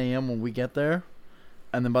at 10 a.m. when we get there,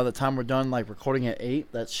 and then by the time we're done like recording at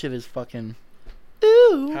 8, that shit is fucking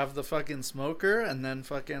ooh. Have the fucking smoker and then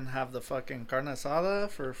fucking have the fucking carne asada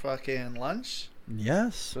for fucking lunch.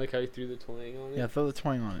 Yes. I like how you threw the twang on it. Yeah, throw the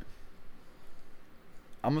twang on it.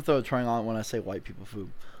 I'm gonna throw a twang on it when I say white people food.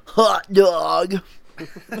 Hot dog.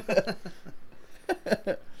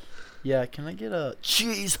 Yeah, can I get a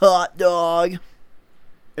cheese hot dog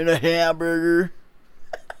and a hamburger?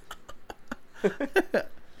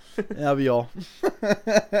 That'll be all.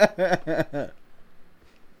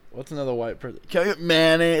 What's another white person? Can I get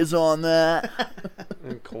mayonnaise on that?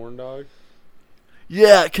 And corn dog.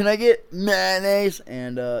 Yeah, can I get mayonnaise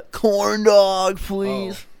and corn dog,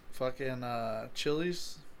 please? Oh, fucking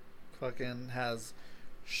Chili's fucking has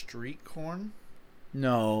street corn.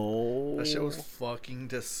 No. That shit was fucking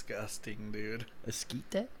disgusting, dude.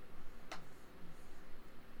 Esquite?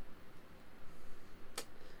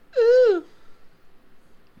 Ooh.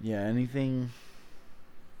 Yeah, anything.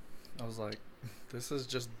 I was like, this is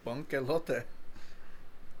just bunk elote.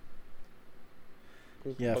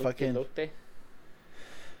 Yeah, fucking.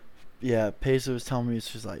 Yeah, Pesa was telling me,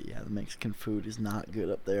 she's like, yeah, the Mexican food is not good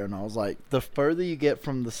up there. And I was like, the further you get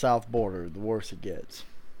from the south border, the worse it gets.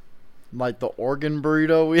 Like the Oregon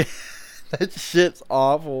burrito, that shit's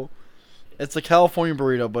awful. It's a California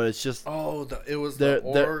burrito, but it's just. Oh,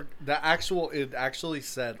 it actually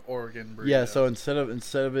said Oregon burrito. Yeah, so instead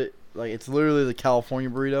of it, like, it's literally the California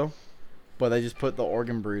burrito, but they just put the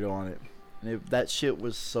Oregon burrito on it. And that shit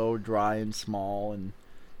was so dry and small and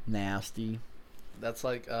nasty. That's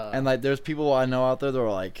like And like, there's people I know out there that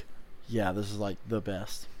are like, yeah, this is like the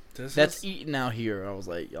best. That's eaten out here. I was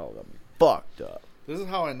like, y'all got me fucked up. This is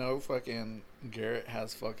how I know fucking Garrett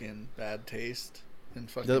has fucking bad taste in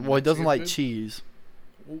fucking. Well, he doesn't Mexican like food. cheese.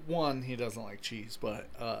 One, he doesn't like cheese, but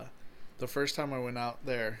the first time I went out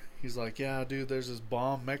there, he's like, yeah, dude, there's this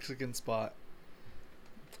bomb Mexican spot.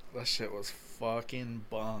 That shit was fucking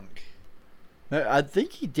bunk. I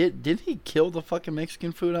think he did. Didn't he kill the fucking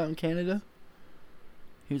Mexican food out in Canada?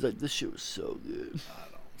 He was like, this shit was so good. I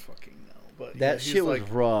don't fucking know, but That yeah, he's shit was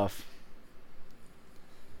like, rough.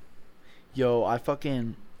 Yo, I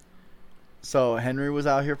fucking So Henry was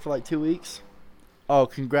out here for like 2 weeks. Oh,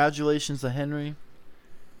 congratulations to Henry.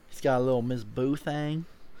 He's got a little Miss Boo thing.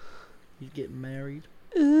 He's getting married.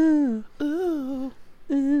 Ooh, ooh,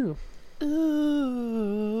 ooh,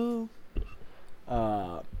 ooh.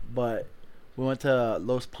 But we went to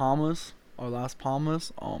Las Palmas. Oh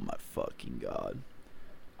my fucking god!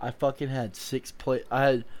 I fucking had I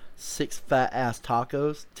had 6 fat ass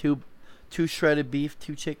tacos, two shredded beef,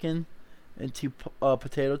 2 chicken, and 2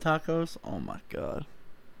 potato tacos. Oh my god!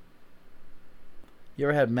 You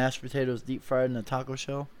ever had mashed potatoes deep fried in a taco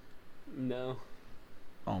shell? No.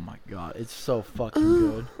 Oh my god, it's so fucking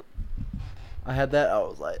good. I had that. I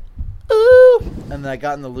was like, ooh, and then I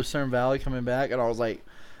got in the Lucerne Valley coming back, and I was like,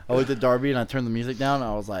 I looked at Darby and I turned the music down.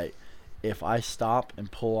 And I was like, if I stop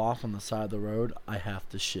and pull off on the side of the road, I have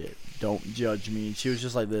to shit. Don't judge me. And she was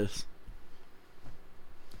just like this.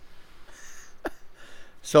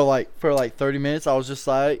 So like for like 30 minutes, I was just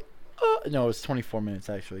like, no, it was 24 minutes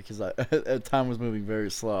actually, because time was moving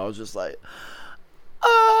very slow. I was just like,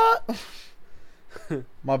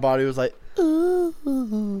 my body was like,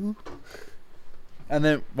 ooh. And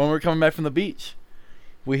then when we were coming back from the beach,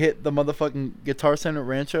 we hit the motherfucking Guitar Center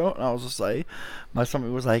Rancho, and I was just like, my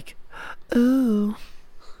stomach was like, ooh.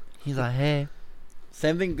 He's like, hey.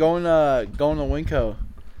 Same thing going to Winco.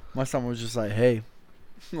 My stomach was just like, hey.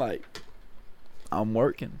 Like, I'm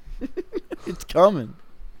working. It's coming.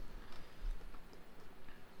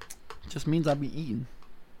 Just means I be eating.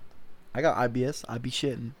 I got IBS. I be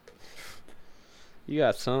shitting. You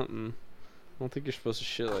got something. I don't think you're supposed to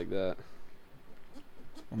shit like that.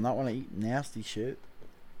 I'm not want to eat nasty shit.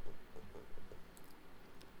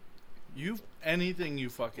 Anything you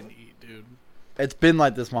fucking eat, dude. It's been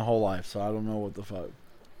like this my whole life, so I don't know what the fuck.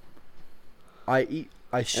 I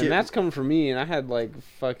shit. And that's coming from me, and I had like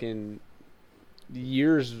fucking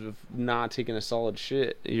years of not taking a solid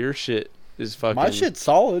shit. Your shit is fucking. My shit's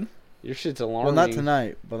solid. Your shit's alarming. Well, not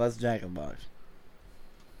tonight, but that's Jack in the Box.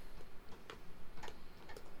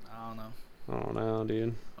 I don't know,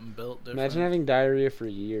 dude. I'm built different. Imagine having diarrhea for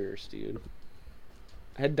years, dude.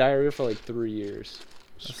 I had diarrhea for like 3 years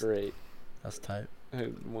straight. That's tight. I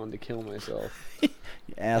wanted to kill myself. You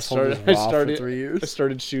asshole just raw for 3 years. I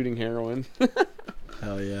started shooting heroin.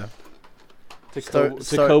 Hell yeah. To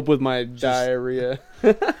cope with my diarrhea.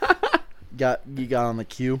 You got on the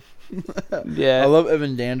queue. Yeah. I love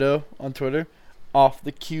Evan Dando on Twitter. Off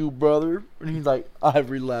the queue, brother. And he's like, I've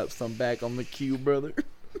relapsed. I'm back on the queue, brother.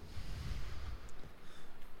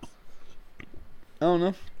 I don't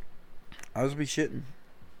know. I just be shitting.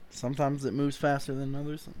 Sometimes it moves faster than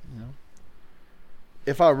others, you know.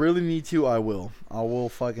 If I really need to, I will. I will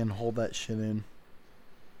fucking hold that shit in.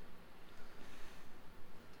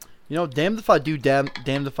 You know, damned if I do, damned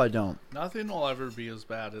if I don't. Nothing will ever be as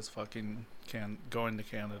bad as fucking going to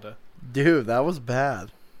Canada. Dude, that was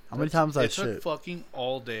bad. How many times I shit? It took fucking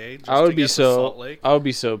all day just I would to be get to Salt Lake. I would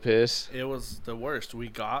be so pissed. It was the worst. We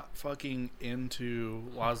got fucking into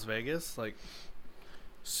Las Vegas, like,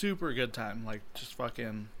 super good time. Like, just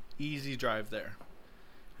fucking easy drive there.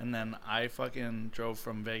 And then I fucking drove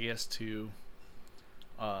from Vegas to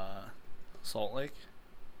Salt Lake.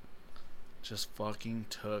 Just fucking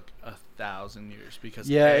took 1,000 years because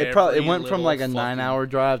it went from like a 9-hour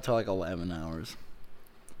drive to like 11 hours.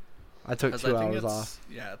 I took 2 hours off.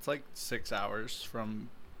 Yeah, it's like 6 hours from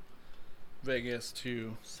Vegas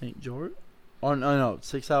to St. George. Oh no,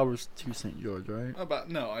 6 hours to St. George, right?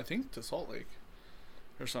 I think to Salt Lake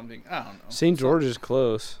or something. I don't know. St. George is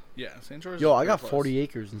close. Yeah, St. George. Yo, I got 40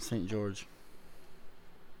 acres in St. George.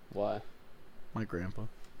 Why? My grandpa.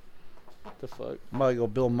 What the fuck? I'm about to go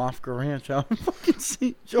build Mafka Ranch out in fucking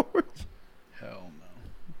St. George. Hell no.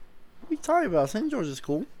 What are you talking about? St. George is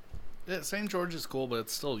cool. Yeah, St. George is cool, but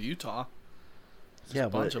it's still Utah. Yeah,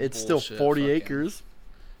 but it's still 40 acres.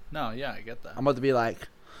 No, yeah, I get that. I'm about to be like,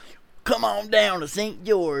 come on down to St.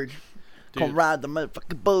 George. Dude. Come ride the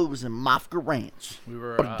motherfucking bows in Mafka Ranch. We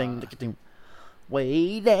were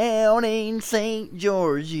way down in St.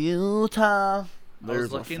 George, Utah. I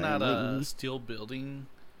was looking at steel building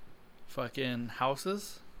fucking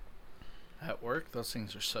houses at work. Those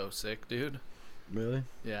things are so sick, dude. Really?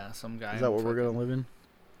 Yeah, some guy. Is that what we're gonna live in?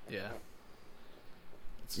 Yeah.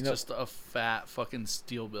 It's just a fat fucking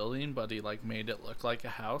steel building, but he like made it look like a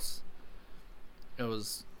house. It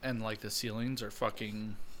was, and like the ceilings are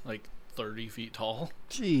fucking like 30 feet tall.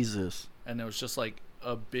 Jesus. And it was just like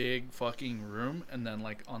a big fucking room, and then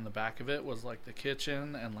like on the back of it was like the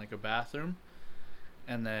kitchen and like a bathroom,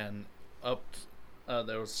 and then up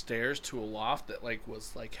there was stairs to a loft that like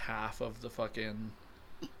was like half of the fucking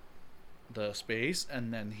the space,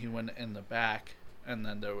 and then he went in the back, and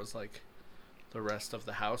then there was like the rest of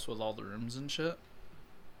the house with all the rooms and shit.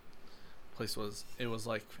 It was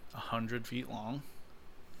like 100 feet long,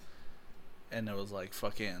 and it was like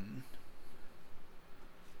fucking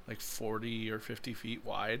like 40 or 50 feet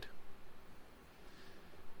wide,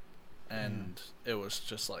 and it was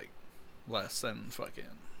just like less than fucking,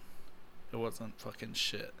 it wasn't fucking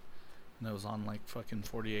shit, and it was on like fucking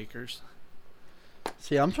 40 acres.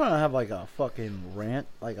 See, I'm trying to have like a fucking rant,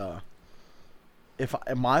 like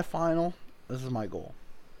my final, this is my goal.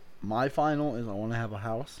 My final is I want to have a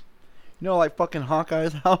house. You know, like fucking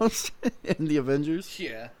Hawkeye's house in the Avengers?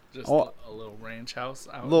 Yeah. Just Oh. a little ranch house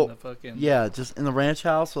out Little- in the fucking... Yeah, just in the ranch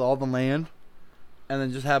house with all the land. And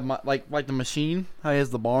then just have like the machine, how he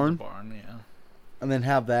has the barn. barn, yeah. And then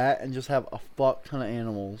have that and just have a fuck ton of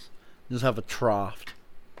animals. Just have a trough.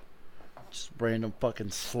 Just random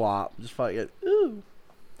fucking slop. Just fucking, ooh.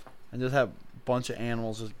 And just have a bunch of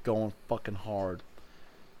animals just going fucking hard.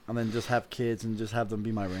 And then just have kids and just have them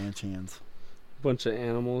be my ranch hands. Bunch of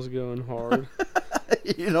animals going hard.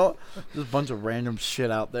 You know? Just a bunch of random shit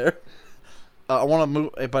out there. I want to move,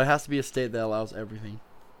 but it has to be a state that allows everything.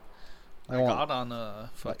 I got on a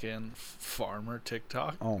fucking farmer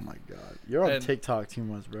TikTok, Oh my god. You're on And- TikTok too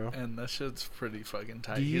much, bro. and that shit's pretty fucking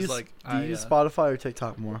tight. Do you He's use, like, do you use Spotify or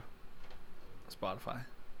TikTok more? Spotify.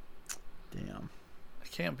 Damn. I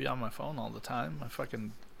can't be on my phone all the time. I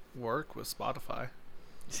fucking work with Spotify.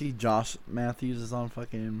 See, Josh Matthews is on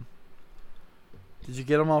fucking. Did you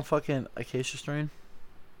get him on fucking Acacia Strain?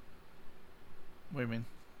 What do you mean?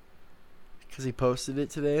 Because he posted it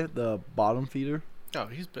today, the bottom feeder. Oh,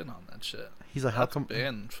 he's been on that shit. He's like, how That's come?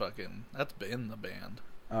 been the band.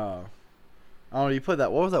 Oh. Oh, you played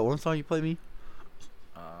that. What was that one song you played me?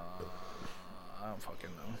 I don't fucking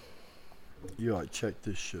know. You like, check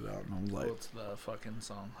this shit out. And I'm like, What's the fucking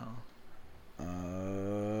song, huh?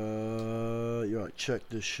 you're like, check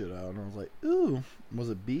this shit out. And I was like, ooh. Was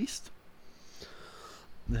it Beast?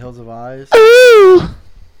 The Hills of Eyes?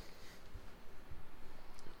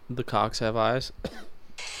 The cocks have eyes.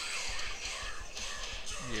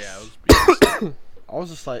 Yeah, it was Beast. I was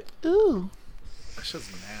just like, ooh. That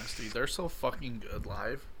shit's nasty. They're so fucking good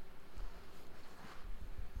live.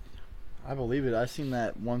 I believe it. I seen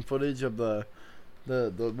that one footage of the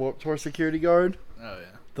Warped Tour security guard. Oh,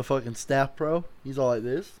 yeah. The fucking staff pro. He's all like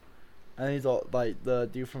this. And he's all like the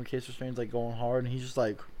dude from Acacia Strain's like going hard, and he's just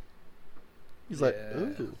like, like, Yeah.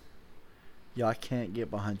 ooh. Yeah, I can't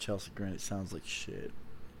get behind Chelsea Grant. It sounds like shit.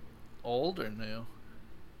 Old or new?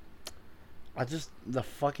 The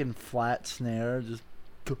fucking flat snare just.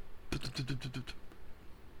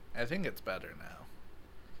 I think it's better now.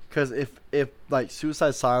 Because if like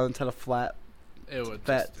Suicide Silence had a flat, It would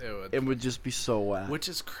Fat. it would it would just be so whack. which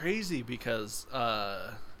is crazy because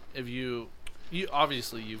if you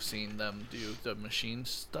obviously you've seen them do the machine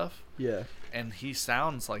stuff, Yeah. and he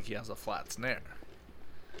sounds like he has a flat snare,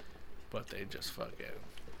 but they just fucking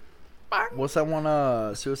What's that one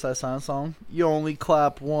Suicide Silence song? You only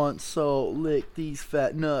clap once, so lick these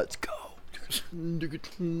fat nuts. Go.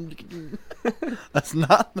 That's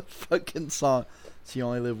not the fucking song. So you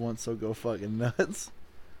only live once, so go fucking nuts.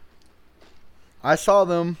 I saw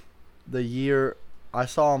them I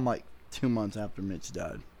saw them like 2 months after Mitch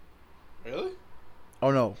died. really.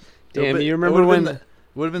 Oh no. Damn, you remember when? It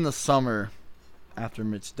would have been the summer after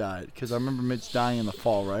Mitch died. Because I remember Mitch dying in the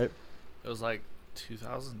fall, right? It was like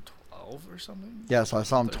 2012 or something. Yeah, so I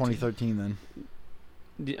saw him 13. 2013 then.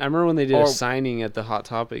 I remember when they did Or- a signing at the Hot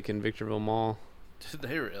Topic in Victorville Mall. Did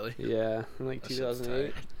they really? Yeah, in like That shit's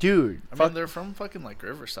 2008. tight. Dude, I fuck, mean, they're from fucking like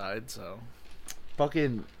Riverside, so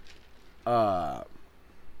fucking I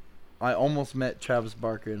almost met Travis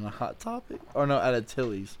Barker in a Hot Topic. Or no, at a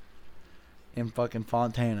Tilly's in fucking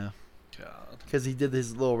Fontana. God. Because he did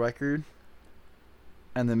his little record.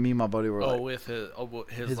 And then me and my buddy were like, With his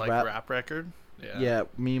his like rap- rap record. Yeah. yeah,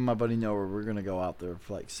 me and my buddy Noah, we're going to go out there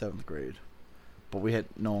for like 7th grade. But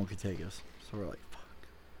no one could take us. So we're like, fuck.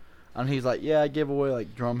 And he's like, yeah, I gave away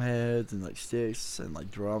like drum heads and like sticks and like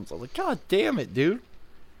drums. I was like, God damn it, dude.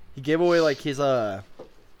 He gave away like his, I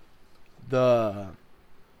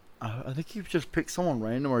think he just picked someone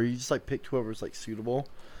random, or he just like picked whoever's like suitable.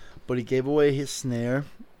 But he gave away his snare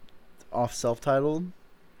off self-titled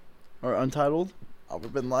or untitled. I would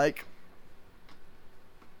have been like,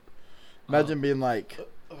 imagine being like,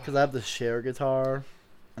 because I have the Cher guitar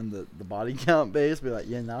and the body count bass. Be like,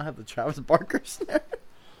 yeah, now I have the Travis Barker snare.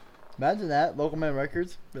 Imagine that, Local Man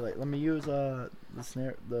Records. Be like, let me use the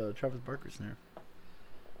snare, the Travis Barker snare.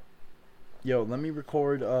 Yo, let me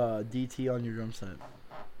record DT on your drum set.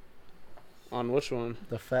 On which one?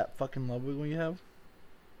 The fat fucking Ludwig one you have.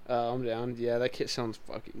 I'm down. Yeah, that kit sounds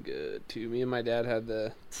fucking good too. Me and my dad had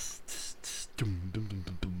the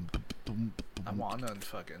I want a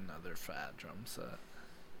fucking another fat drum set.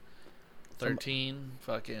 13,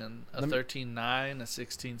 fucking a 13.9, a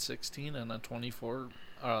 16.16, and a 24,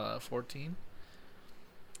 14.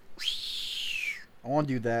 I want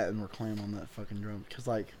to do that and reclaim on that fucking drum. Because,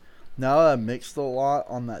 like, now that I mixed a lot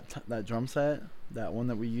on that drum set, that one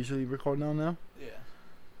that we usually record on now, Yeah.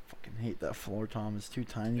 fucking hate that floor tom. It's too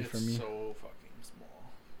tiny for me. so fucking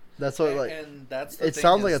small. That's what, like, and that's the it thing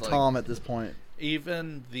sounds like a is, tom at this point.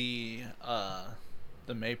 Even the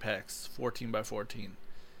Mapex 14x14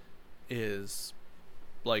 is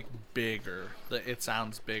like bigger. It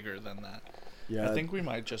sounds bigger than that. Yeah. I think we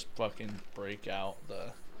might just fucking break out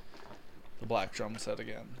the black drum set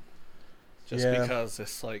again. Just Yeah. because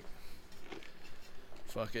it's like,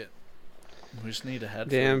 fuck it. We just need a head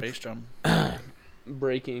Damn. for the bass drum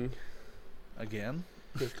Breaking. again.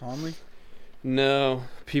 Chris Conley? No,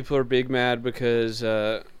 people are big mad because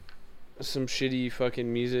some shitty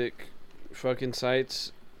fucking music fucking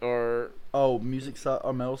sites are. Oh,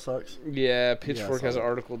 or metal sucks. Yeah, Pitchfork saw has an that.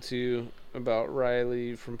 article too about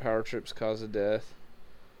Riley from Power Trip's cause of death.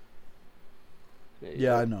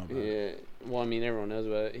 Yeah, I know about it. Yeah, well, I mean, everyone knows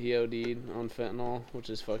about it. He OD'd on fentanyl, which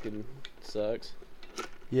is fucking sucks.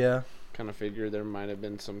 Yeah. Kind of figured there might have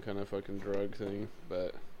been some kind of fucking drug thing,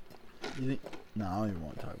 but You think? No, I don't even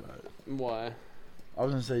want to talk about it. why? I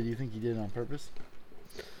was gonna say, do you think he did it on purpose?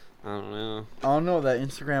 I don't know. I don't know. That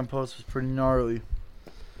Instagram post was pretty gnarly.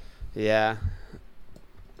 Yeah,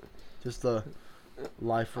 Just the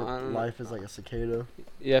life don't- is like a cicada.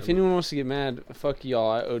 yeah. If anyone wants to get mad, fuck y'all.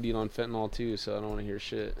 I OD'd on fentanyl too, so I don't want to hear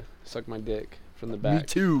shit. Suck my dick from the back. Me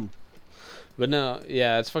too. But no,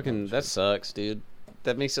 yeah, it's fucking. That sucks, dude.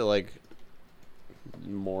 That makes it like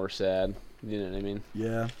more sad. You know what I mean?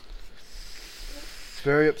 Yeah. It's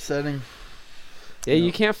very upsetting. Yeah, Yep.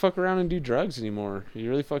 you can't fuck around and do drugs anymore. You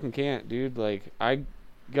really fucking can't, dude. Like, I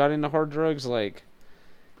got into hard drugs, like,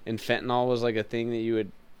 and fentanyl was, like, a thing that you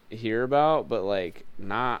would hear about, but, like,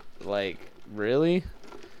 not, like, really.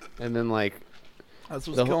 And then, like, That's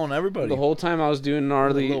what's The whole- killing everybody. the whole time I was doing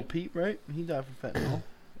gnarly. Little Pete, right? He died from fentanyl.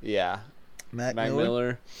 Yeah. Mac Mac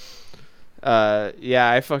Miller. Miller.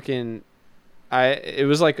 Yeah, it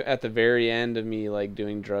was, like, at the very end of me, like,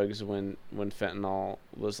 doing drugs when fentanyl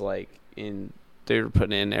was, like, they were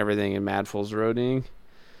putting in everything in Mad Fools Roading.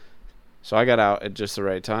 So I got out at just the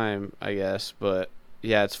right time, I guess. But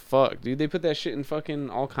yeah, it's fucked, dude. They put that shit in fucking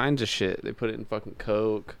all kinds of shit. They put it in fucking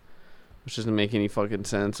coke, which doesn't make any fucking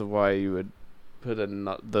sense of why you would put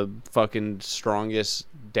the fucking strongest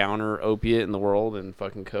downer opiate in the world in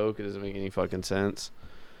fucking coke. It doesn't make any fucking sense.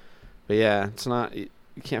 But yeah, it's not. You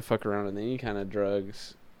can't fuck around with any kind of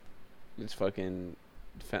drugs. It's fucking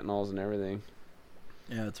fentanyls and everything.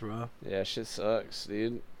 Yeah, it's rough. Yeah, shit sucks,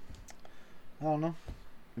 dude. I don't know.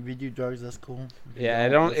 If you do drugs, that's cool. If you Yeah,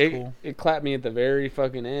 that's that's cool. it clapped me at the very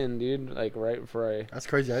fucking end, dude. Like right before I. That's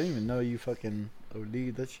crazy. I didn't even know you fucking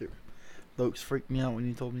OD'd. That shit. Lokes freaked me out when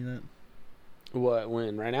you told me that. What?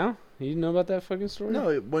 When? Right now? You didn't know about that fucking story?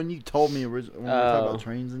 No, when you told me when we were talking about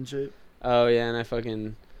trains and shit. Oh yeah, and I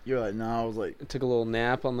fucking You're like, nah. I was like, took a little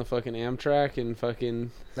nap on the fucking Amtrak and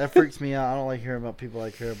fucking. that freaks me out. I don't like hearing about people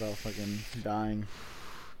I care about fucking dying.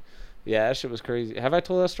 Yeah, that shit was crazy. Have I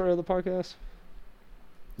told that story on the podcast?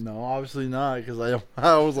 No, obviously not, because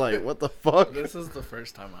I was like, what the fuck? This is the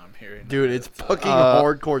first time I'm hearing. Dude, of it's it, so- fucking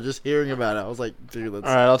hardcore just hearing about it. I was like, dude, that's...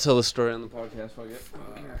 All right, I'll tell the story on the podcast. Fuck it.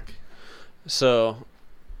 So,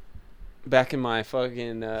 back in my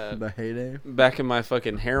fucking the heyday, back in my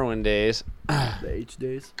fucking heroin days, the H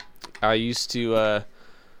days. I used to.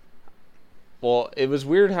 Well, it was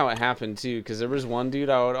weird how it happened too, because there was one dude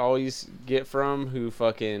I would always get from who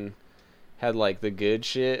fucking had like the good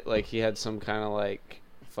shit. Like he had some kind of like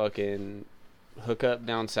fucking hookup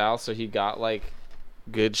down south, so he got like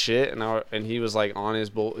good shit, and he was like on his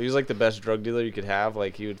bull. He was like the best drug dealer you could have.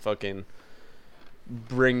 Like he would fucking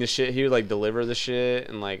bring the shit. He would like deliver the shit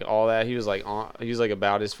and like all that. He was like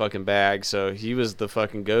about his fucking bag, so he was the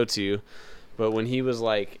fucking go-to. But when he was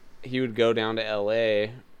like, he would go down to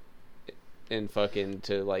LA and fucking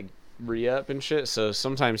to like re-up and shit, so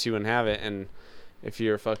sometimes he wouldn't have it. And if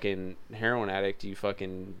you're a fucking heroin addict, you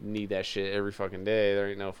fucking need that shit every fucking day. There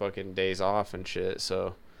ain't no fucking days off and shit.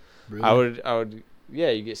 So Really? I would yeah,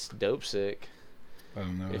 you get dope sick I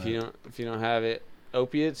don't know. if you don't have it.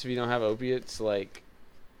 Opiates, if you don't have opiates, like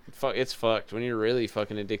it's fucked. When you're really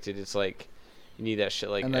fucking addicted, it's like you need that shit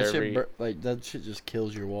like and that every shit, that shit just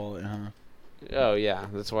kills your wallet, huh? Oh yeah,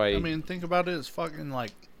 that's why I mean, think about it. It's fucking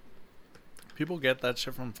like people get that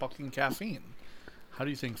shit from fucking caffeine. How do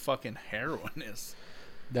you think fucking heroin is?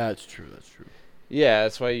 That's true. That's true. Yeah,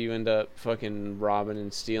 that's why you end up fucking robbing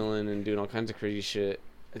and stealing and doing all kinds of crazy shit.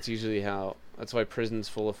 That's usually how. That's why prison's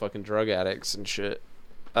full of fucking drug addicts and shit.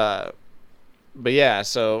 But yeah,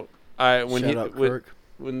 so Shout out Kirk.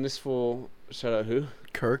 when this fool shout out who?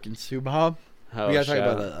 Kirk and Sue Bob. Oh, We gotta talk shout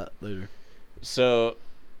about out. that later. So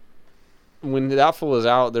when that fool was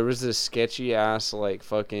out, there was this sketchy ass like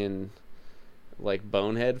fucking like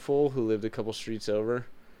bonehead fool who lived a couple streets over,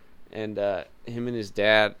 and him and his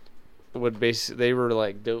dad would they were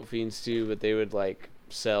like dope fiends too, but they would like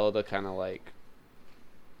sell to kind of like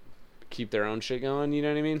keep their own shit going, you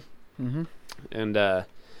know what I mean? Mm-hmm. And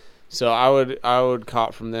so I would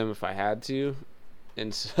cop from them if I had to,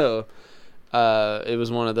 and so it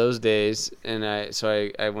was one of those days, and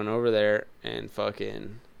I went over there and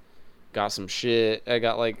fucking got some shit. I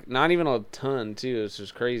got like not even a ton too. It's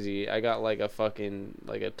just crazy. I got like a fucking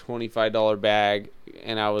like a $25 bag,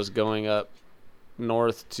 and I was going up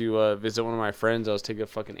north to visit one of my friends. I was taking a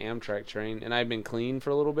fucking Amtrak train, and I'd been clean for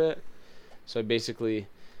a little bit, so I basically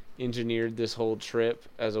engineered this whole trip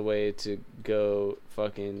as a way to go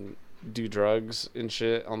fucking do drugs and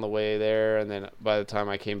shit on the way there. And then by the time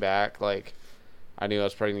I came back, like I knew I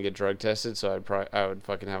was probably gonna get drug tested, so I would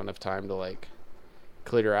fucking have enough time to like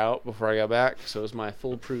clear out before I got back. So it was my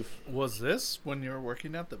foolproof. Was this when you were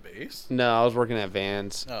working at the base? No, I was working at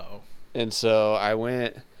Vans. Oh. And so I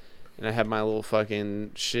went and I had my little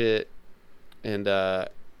fucking shit, and I'm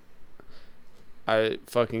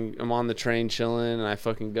on the train chilling, and I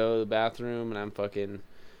fucking go to the bathroom, and I'm fucking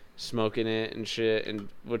smoking it and shit, and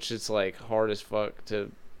which it's like hard as fuck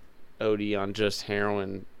to OD on just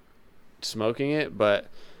heroin smoking it, but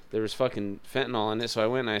there was fucking fentanyl in it, so I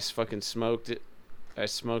went and I fucking smoked it. I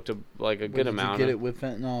smoked a good amount. Did you get it with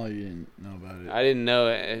fentanyl, or you didn't know about it? I didn't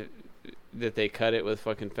know that they cut it with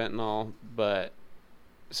fucking fentanyl, but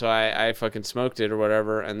so I fucking smoked it or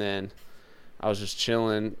whatever, and then I was just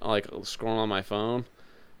chilling, like scrolling on my phone,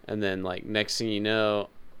 and then like next thing you know,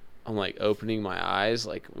 I'm like opening my eyes,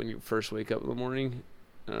 like when you first wake up in the morning,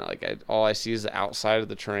 and like all I see is the outside of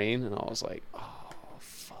the train, and I was like, oh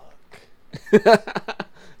fuck.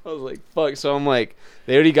 I was like, fuck. So I'm like,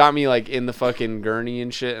 they already got me like in the fucking gurney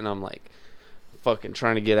and shit, and I'm like fucking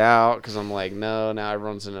trying to get out because I'm like, no, now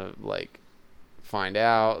everyone's gonna like find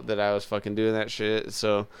out that I was fucking doing that shit.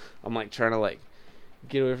 So I'm like trying to like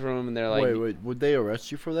get away from them, and they're like, wait, would they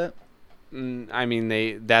arrest you for that? I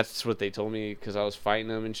mean, that's what they told me because I was fighting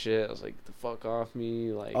them and shit. I was like, the fuck off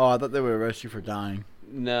me, like. Oh, I thought they would arrest you for dying.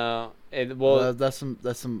 No, that's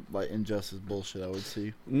some like injustice bullshit I would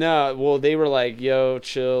see. No, well, they were like, yo,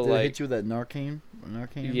 chill, Did like. they hit you with that Narcan?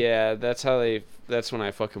 Yeah, that's when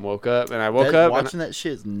I fucking woke up, and I woke up watching that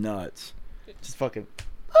shit is nuts. Just fucking.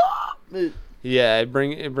 Yeah, it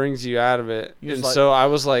brings you out of it, and like, so I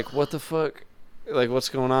was like, what the fuck, like what's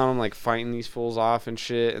going on? I'm like fighting these fools off and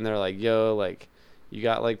shit, and they're like, yo, like you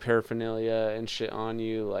got like paraphernalia and shit on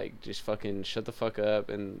you, like just fucking shut the fuck up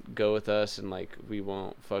and go with us, and like we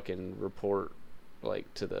won't fucking report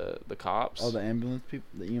like to the cops. Oh, the ambulance people,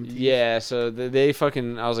 the EMTs. Yeah, so they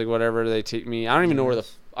fucking, I was like, whatever, they take me. I don't even know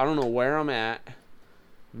I don't know where I'm at.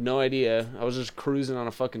 No idea. I was just cruising on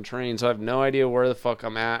a fucking train, so I have no idea where the fuck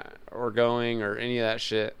I'm at or going or any of that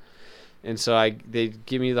shit. And so they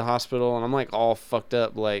give me to the hospital, and I'm like all fucked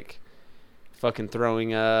up, like fucking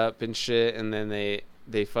throwing up and shit. And then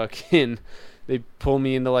they fucking they pull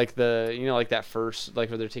me into like the, you know, like that first, like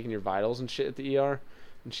where they're taking your vitals and shit at the ER.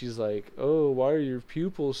 And she's like, oh, why are your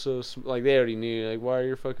pupils so like they already knew, like, why are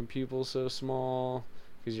your fucking pupils so small?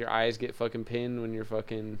 Because your eyes get fucking pinned when you're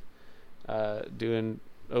fucking doing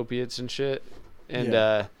opiates and shit. And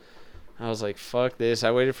I was like, fuck this.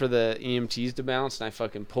 I waited for the EMTs to bounce, and I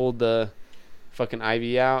fucking pulled the fucking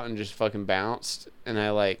IV out and just fucking bounced. And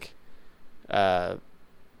I like I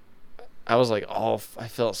was like I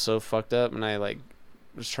felt so fucked up, and I like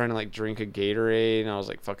was trying to like drink a Gatorade, and I was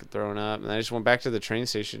like fucking throwing up, and I just went back to the train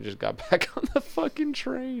station and just got back on the fucking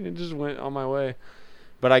train and just went on my way.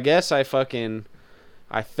 But I guess I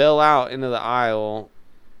fell out into the aisle,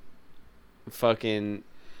 fucking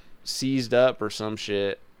seized up or some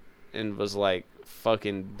shit, and was like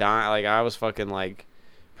fucking dying. Like I was fucking like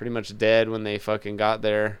pretty much dead when they fucking got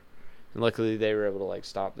there. And luckily they were able to like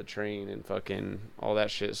stop the train and fucking all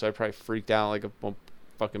that shit. So I probably freaked out like a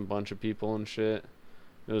fucking bunch of people and shit.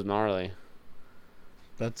 It was gnarly.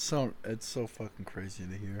 It's so fucking crazy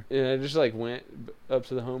to hear. Yeah, I just like went up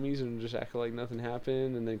to the homies and just acted like nothing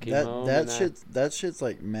happened, and then came home. That shit's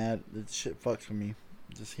like mad. That shit fucks with me.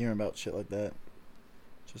 Just hearing about shit like that.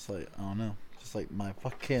 Just like, I don't know. Just like my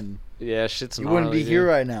fucking. Yeah, shit's you gnarly. wouldn't be here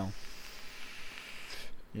right now.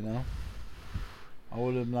 You know. I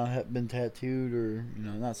would have not been tattooed, or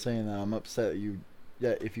not saying that I'm upset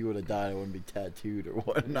that if you would have died, I wouldn't be tattooed or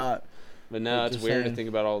whatnot. But now But it's just weird saying. to think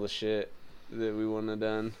about all the shit that we wouldn't have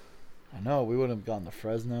done. I know we would have gone to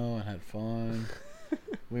Fresno and had fun.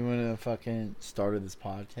 We wouldn't have fucking started this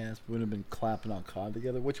podcast. We would have been clapping on COD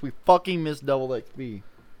together, which we fucking missed double XP.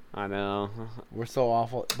 I know. We're so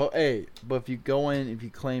awful. But hey, if you go in, if you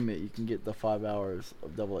claim it, you can get the 5 hours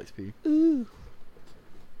of double XP. Ooh.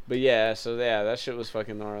 But yeah, so yeah, that shit was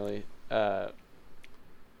fucking gnarly. I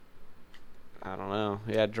don't know.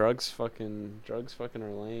 Yeah, drugs fucking are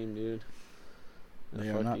lame, dude. They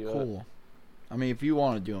They'll are fuck not you up. cool. I mean, if you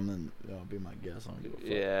want to do them, then be my guest. I don't give a fuck.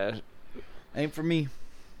 Yeah. Ain't for me.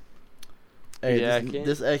 Hey, Yeah, I can't-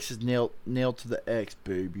 this X is nailed to the X,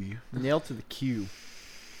 baby. Nailed to the Q.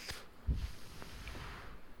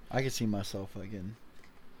 I can see myself again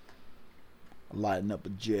lighting up a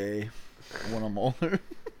J when I'm older.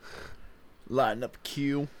 Lighting up a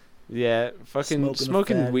Q. Yeah, fucking Smoking a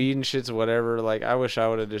smoking fatty. weed and shit's whatever. Like, I wish I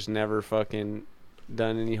would have just never fucking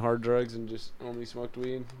done any hard drugs and just only smoked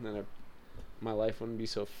weed. Then my life wouldn't be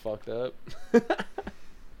so fucked up.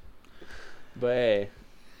 But hey,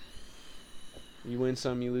 you win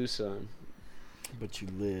some, you lose some. But you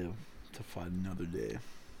live to fight another day.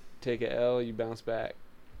 Take a L, you bounce back.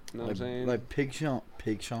 You know like, what I'm saying? Like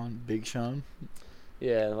Big Sean.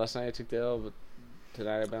 Yeah, last night I took the L, but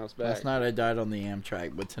tonight I bounced back. Last night I died on the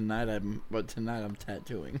Amtrak, but tonight I'm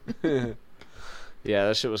tattooing. Yeah,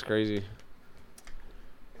 that shit was crazy.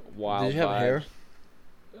 Wild. Did you have vibes.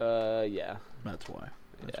 hair? Yeah. That's why.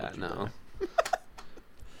 That's Yeah, what you no. did.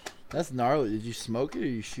 That's gnarly. Did you smoke it or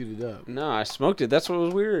you shoot it up? No, I smoked it. That's what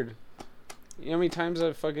was weird. You know how many times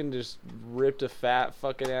I've fucking just ripped a fat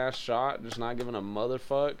fucking ass shot, just not giving a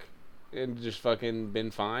motherfuck, and just fucking been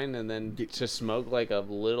fine, and then to smoke like a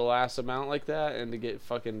little ass amount like that, and to get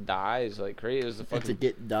fucking die is like crazy. It's the And to fucking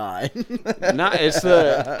get die. not. It's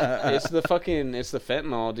the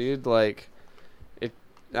fentanyl, dude. Like it.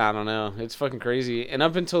 I don't know. It's fucking crazy. And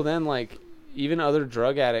up until then, like even other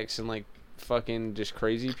drug addicts and like fucking just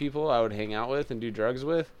crazy people I would hang out with and do drugs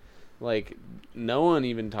with. Like, no one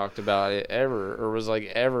even talked about it ever, or was, like,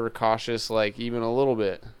 ever cautious, like, even a little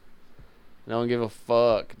bit. No one give a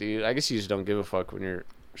fuck, dude. I guess you just don't give a fuck when you're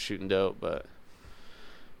shooting dope, but...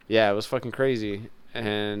 Yeah, it was fucking crazy.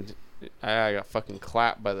 And I got fucking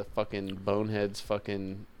clapped by the fucking boneheads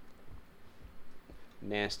fucking...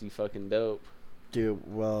 nasty fucking dope. Dude,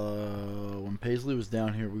 well, when Paisley was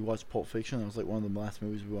down here, we watched Pulp Fiction. That was, like, one of the last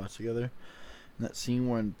movies we watched together. And that scene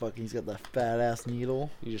when fucking he's got that fat-ass needle...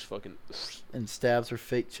 You just fucking... and stabs her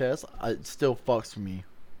fake chest, it still fucks with me.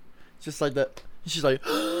 Just like that. She's like,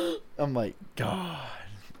 I'm like, God,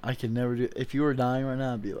 I can never do. If you were dying right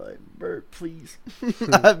now, I'd be like, Bert, please.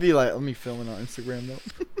 I'd be like, let me film it on Instagram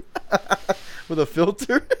though, with a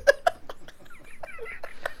filter.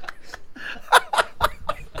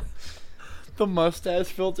 The mustache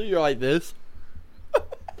filter. You're like this.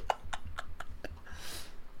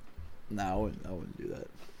 No, I wouldn't do that.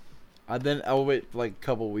 I would wait like a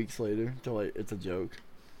couple weeks later till like it's a joke,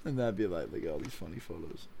 and that'd be like, look at all these funny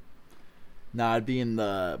photos. Nah, I'd be in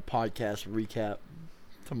the podcast recap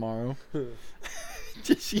tomorrow.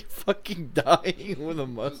 Just you fucking dying with a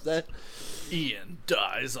mustache. Ian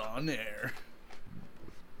dies on air.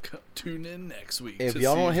 Tune in next week. If to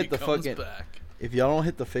y'all see don't if hit he the comes fucking- back. If y'all don't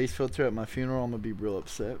hit the face filter at my funeral, I'm gonna be real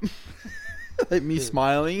upset. Like me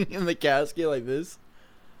smiling in the casket like this.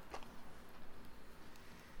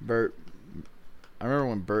 Bert, I remember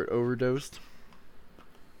when Bert overdosed.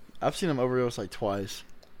 I've seen him overdose like twice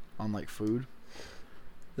on like food.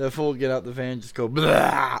 That fool would get out the van and just go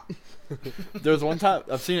blah. There was one time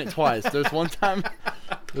I've seen it twice. There's one time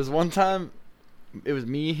it was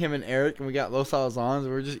me, him, and Eric, and we got Los Alazans, and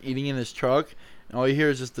we were just eating in his truck, and all you hear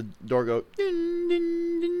is just the door go ding,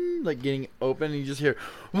 ding, ding, like getting open, and you just hear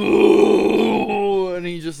and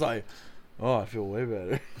he's just like, oh, I feel way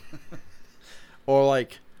better. Or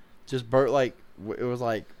like just Bert, like it was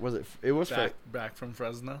like, it was Back from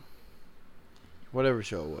Fresno. whatever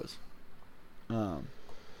show it was.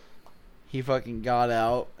 He fucking got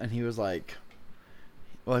out and he was like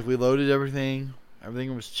we loaded everything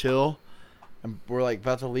was chill, and we're like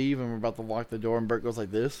about to leave and we're about to lock the door, and Bert goes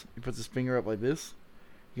like this. He puts his finger up like this.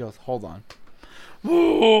 He goes, hold on.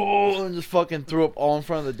 And just fucking threw up all in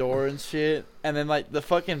front of the door and shit. And then like the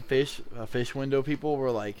fucking fish window people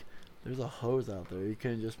were like, there's a hose out there. You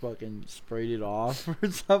couldn't just fucking sprayed it off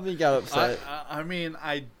or something. Got upset. I mean,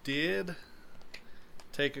 I did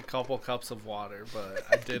take a couple cups of water, but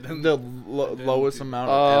I didn't. The didn't lowest do- amount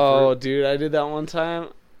Oh, of effort. dude, I did that one time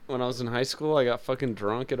when I was in high school. I got fucking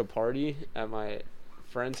drunk at a party at my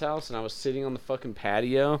friend's house, and I was sitting on the fucking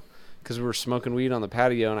patio because we were smoking weed on the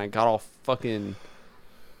patio, and I got all fucking.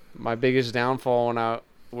 My biggest downfall when I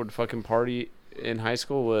would fucking party in high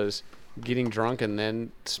school was getting drunk and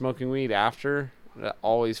then smoking weed after. That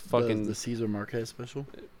always fucking the Cesar Marquez special.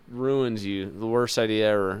 ruins you. The worst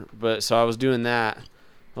idea ever. But so I was doing that.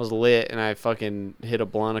 I was lit, and I fucking hit a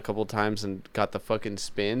blunt a couple times and got the fucking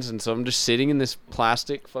spins. And so I'm just sitting in this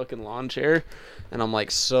plastic fucking lawn chair, and I'm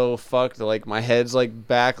like so fucked. Like my head's like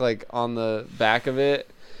back, like on the back of it,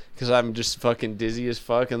 because I'm just fucking dizzy as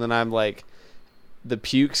fuck. And then I'm like, the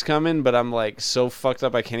puke's coming, but I'm like so fucked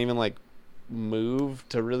up I can't even like move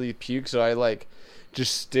to really puke. So I like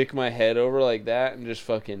just stick my head over like that and just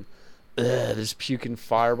fucking just puking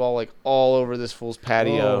fireball like all over this fool's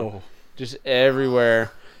patio, just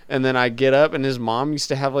everywhere. And then I get up, and his mom used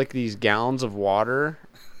to have like these gallons of water,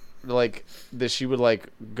 like that she would like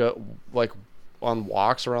go like on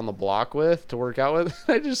walks around the block with to work out with.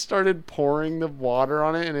 I just started pouring the water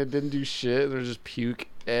on it, and it didn't do shit. There's just puke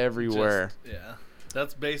everywhere. Yeah,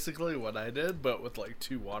 that's basically what I did, but with like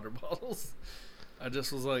 2 water bottles. I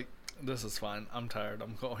just was like, this is fine. I'm tired.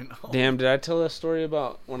 I'm going home. Damn, did I tell a story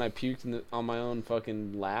about when I puked on my own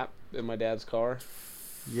fucking lap in my dad's car?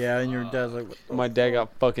 Yeah, and your dad's like, My dad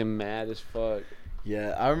got fucking mad as fuck.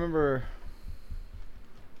 yeah, I remember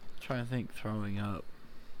trying to think throwing up.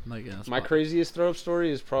 My craziest throw up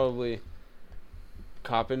story is probably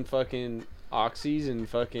copping fucking oxys in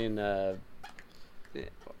fucking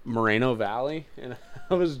Moreno Valley, and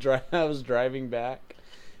I was driving back,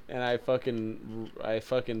 and I fucking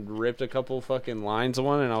ripped a couple fucking lines of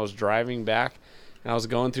one, and I was driving back, and I was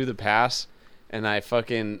going through the pass, and I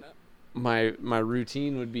fucking my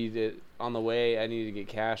routine would be that on the way I needed to get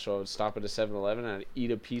cash, so I would stop at a 7-Eleven and I'd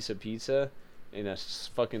eat a piece of pizza in a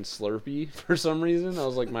fucking Slurpee for some reason. That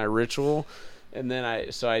was like my ritual. And then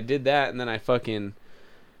I did that, and then I fucking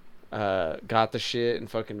got the shit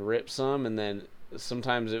and fucking ripped some, and then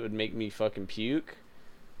sometimes it would make me fucking puke,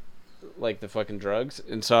 like the fucking drugs.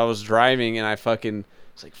 And so I was driving, and I fucking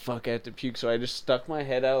was like, fuck, I have to puke. So I just stuck my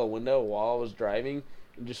head out of the window while I was driving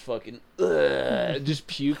and just fucking just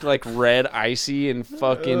puked like red icy and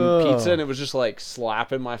fucking pizza, and it was just like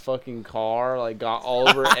slapping my fucking car, like got all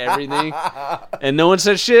over everything. And no one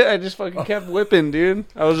said shit. I just fucking kept whipping, dude.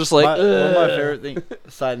 I was just like, one of my favorite thing.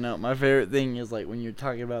 Side note, my favorite thing is like when you're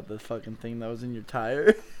talking about the fucking thing that was in your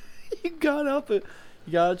tire. You got out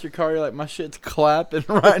your car. You're like, my shit's clapping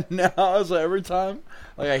right now. I was like, every time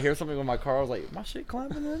like I hear something with my car, I was like, my shit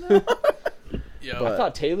clapping right now. Yeah, I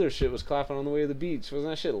thought Taylor's shit was clapping on the way to the beach. Wasn't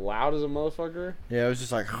that shit loud as a motherfucker? Yeah, it was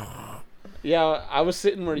just like. Yeah, I was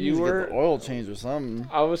sitting where you were. Get the oil change or something.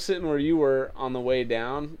 I was sitting where you were on the way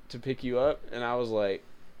down to pick you up, and I was like,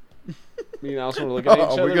 me and Allison were looking at each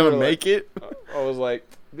other. Are we gonna make it? I was like,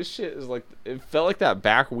 this shit is like. It felt like that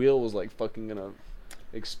back wheel was like fucking gonna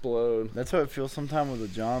explode. That's how it feels sometimes with the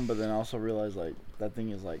John, but then I also realize like that thing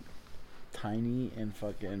is like tiny and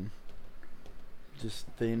fucking just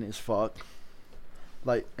thin as fuck.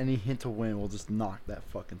 Like any hint of wind will just knock that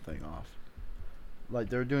fucking thing off. Like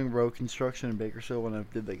they were doing road construction in Bakersfield when I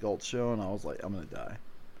did the Gulch show, and I was like, I'm gonna die.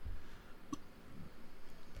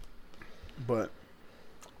 But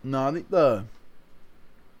no, I think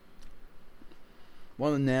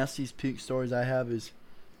one of the nastiest puke stories I have is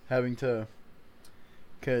having to,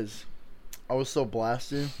 cause I was so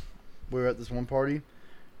blasted. We were at this one party,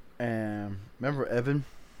 and remember Evan?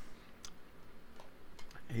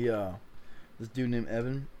 This dude named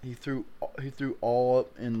Evan, he threw all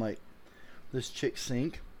up in like this chick's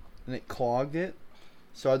sink, and it clogged it.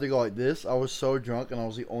 So I had to go like this. I was so drunk, and I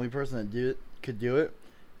was the only person that could do it,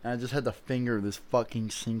 and I just had to finger this fucking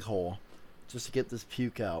sinkhole just to get this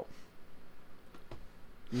puke out.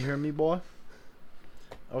 You hear me, boy?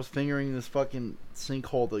 I was fingering this fucking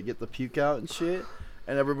sinkhole to get the puke out and shit,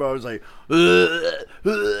 and everybody was like, ugh,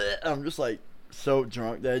 ugh. I'm just like so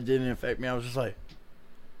drunk that it didn't affect me. I was just like.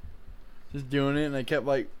 Just doing it, and I kept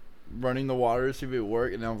like running the water to see if it would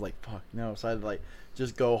work, and I was like, "Fuck no!" So I had to like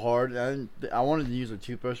just go hard. I wanted to use a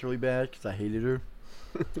toothbrush really bad because I hated her,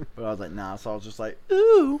 but I was like, "Nah." So I was just like,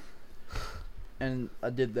 "Ooh," and I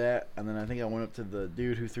did that, and then I think I went up to the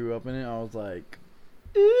dude who threw up in it. I was like,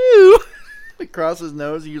 "Ooh," across his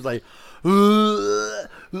nose. He was like, "Ugh,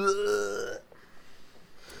 ugh."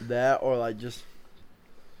 That or like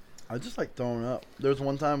I just like throwing up. There was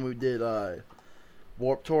one time we did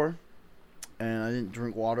Warped Tour. And I didn't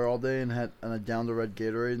drink water all day, and I downed a red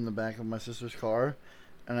Gatorade in the back of my sister's car,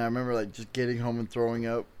 and I remember like just getting home and throwing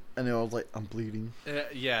up, and I was like, I'm bleeding.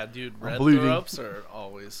 Yeah, dude, red bleeding. throw-ups are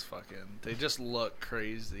always fucking. They just look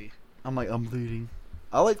crazy. I'm bleeding.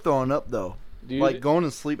 I like throwing up though. Dude, Like going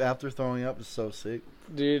to sleep after throwing up is so sick.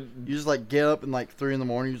 dude. You just like get up and like 3 a.m.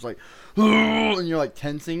 You're just like, and you're like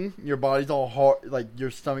tensing. Your body's all hard, like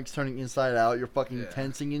your stomach's turning inside out. You're fucking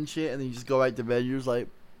tensing and shit, and then you just go back to bed. You're just like,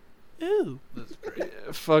 ew. That's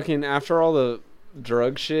great. Fucking after all the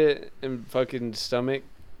drug shit and fucking stomach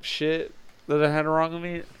shit that I had wrong with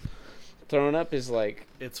me, throwing up is like,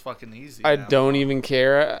 It's fucking easy. I now. don't even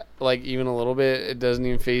care, like, even a little bit. It doesn't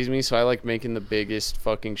even faze me, so I like making the biggest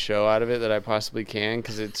fucking show out of it that I possibly can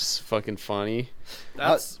because it's fucking funny.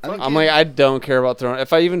 That's fucking, I'm like, I don't care about throwing.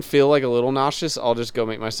 If I even feel like a little nauseous, I'll just go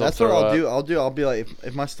make myself That's throw what up. I'll do. I'll be like,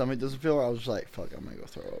 if my stomach doesn't feel, I'll just like, fuck, I'm gonna go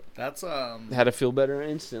throw up. That's How to feel better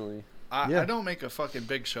instantly. Yeah. I don't make a fucking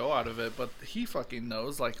big show out of it, but he fucking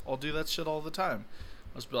knows. Like, I'll do that shit all the time.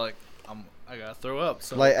 I'll just be like, I gotta throw up.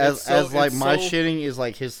 So Like it's my so- shitting is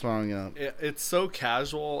like his throwing up. It's so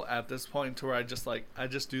casual at this point to where I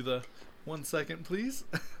just do the 1 second, please,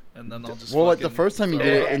 and then I'll just. Well, like the fucking first time you throw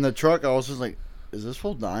did up. it in the truck, I was just like, is this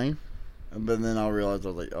fool dying? But then I realized I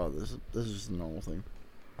was like, oh, this is just a normal thing.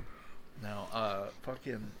 No,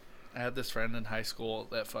 fucking, I had this friend in high school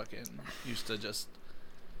that fucking used to just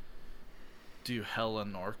do hella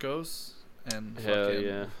Norcos and Hell fucking,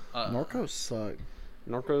 yeah. Narcos suck.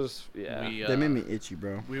 Narcos, yeah. They They made me itchy,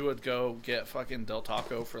 bro. We would go get fucking Del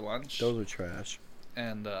Taco for lunch, Those are trash.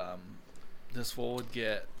 and this fool would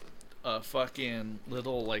get a fucking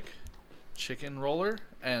little like chicken roller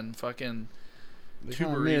and fucking two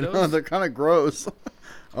burritos. They're kind of gross.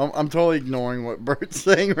 I'm totally ignoring what Bert's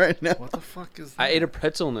saying right now. What the fuck is that? I ate a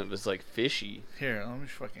pretzel and it was like fishy. Here, let me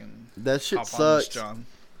fucking That shit hop on this, sucks. John.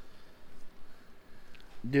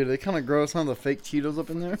 Dude, they kind of gross, huh? The fake Cheetos up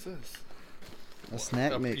in there. What's this? A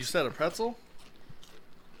snack You mix. said a pretzel?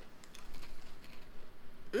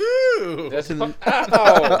 Ooh! That's in the-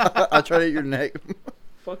 Ow! I tried to eat your neck.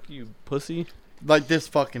 Fuck you, pussy. Like this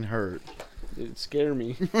fucking hurt. It scared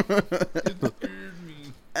me. It scared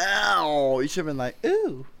me. Ow! You should have been like,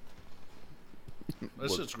 ooh.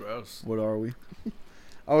 That's just gross. What are we?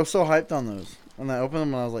 I was so hyped on those. When I opened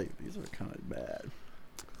them, I was like, these are kind of bad.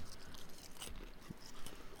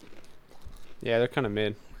 Yeah, they're kind of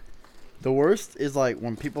mid. The worst is like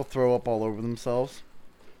when people throw up all over themselves.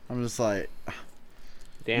 I'm just like,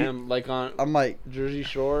 Damn, like on I'm like, Jersey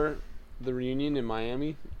Shore, the reunion in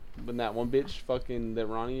Miami, when that one bitch fucking that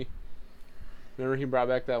Ronnie. Remember he brought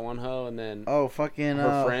back that one hoe and then oh fucking.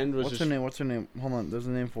 Her friend was what's just- her name? What's her name? Hold on, there's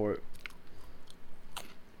a name for it.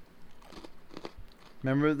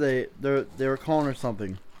 Remember they were calling her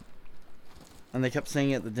something, and they kept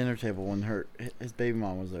saying it at the dinner table when his baby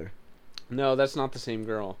mom was there. no, that's not the same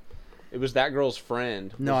girl. It was that girl's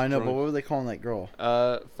friend. No, was I know, but drunk. what were they calling that girl?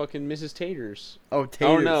 Fucking Mrs. Taters. Oh,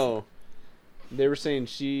 Taters. Oh no, they were saying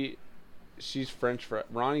she's French fry.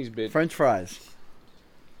 Ronnie's bitch. French fries.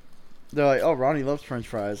 They're like, oh, Ronnie loves French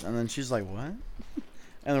fries, and then she's like, what?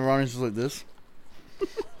 And then Ronnie's just like this,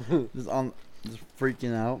 just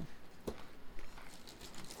freaking out.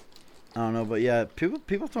 I don't know, but yeah,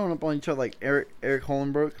 people throwing up on each other like Eric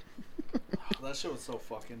Holenbrook. That shit was so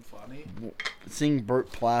fucking funny. Seeing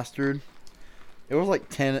Bert plastered. It was like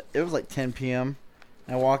 10 p.m.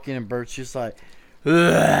 And I walk in and Bert's just like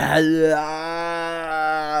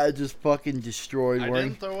just fucking destroyed I wearing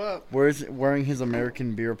didn't throw up. wearing his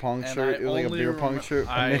American beer pong And shirt. I It was like a only beer pong remem- shirt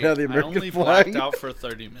I, made out of the I American only flag. blacked out for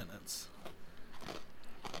 30 minutes.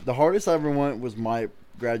 The hardest I ever went was my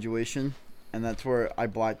graduation, and that's where I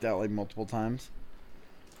blacked out like multiple times.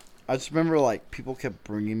 I just remember like people kept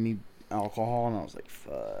bringing me alcohol, and I was like,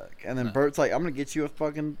 "Fuck!" And then Nah. Bert's like, "I'm gonna get you a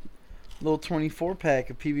fucking little 24 pack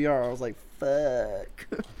of PBR." I was like, "Fuck!"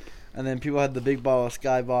 And then people had the big bottle of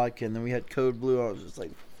Sky Vodka, and then we had Code Blue. I was just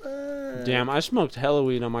like, "Fuck!" Damn, I smoked hella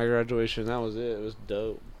weed on my graduation. That was it. It was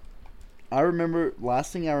dope. I remember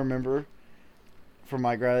last thing I remember from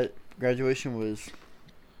my graduation was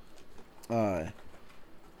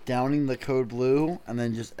downing the Code Blue, and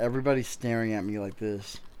then just everybody staring at me like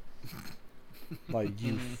this. Like,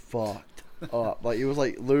 you fucked up. Like, it was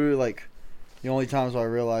like literally like the only times I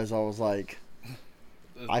realized I was like,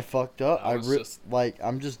 I fucked up. I was just-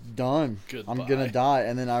 I'm just done. I'm Goodbye. gonna die.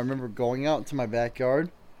 And then I remember going out into my backyard,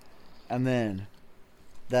 and then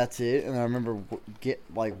that's it. And I remember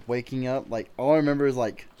waking up. Like, all I remember is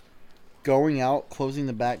like going out, closing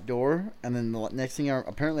the back door, and then the next thing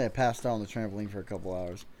apparently I passed out on the trampoline for a couple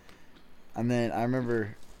hours. And then I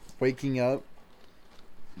remember waking up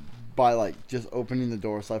by like just opening the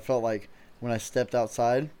door. So I felt like when I stepped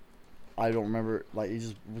outside, I don't remember, like, it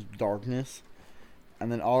just was darkness.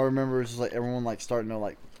 And then all I remember is just like everyone like starting to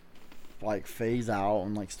like phase out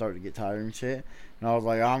and like start to get tired and shit. And I was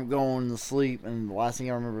like, I'm going to sleep. And the last thing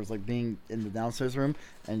I remember was like being in the downstairs room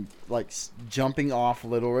and like jumping off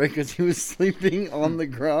Little Ray because he was sleeping on the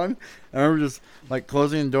ground. I remember just like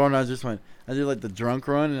closing the door and I did like the drunk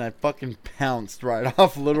run and I fucking pounced right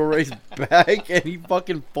off Little Ray's back and he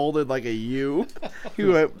fucking folded like a U. He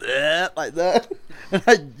went "Bleh," like that. And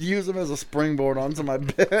I used him as a springboard onto my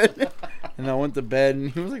bed. And I went to bed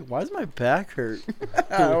and he was like, why does my back hurt?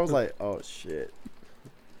 I was like, oh shit.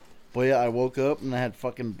 But yeah, I woke up and I had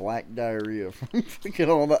fucking black diarrhea from fucking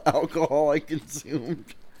all the alcohol I consumed.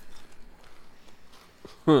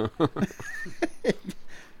 I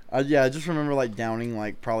just remember like downing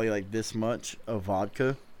like probably like this much of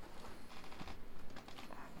vodka.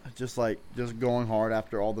 Just going hard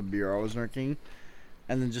after all the beer I was drinking.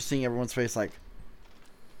 And then just seeing everyone's face like,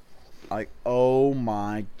 oh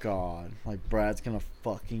my god. Like, Brad's gonna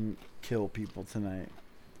fucking kill people tonight.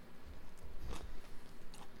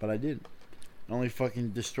 But I did. I only fucking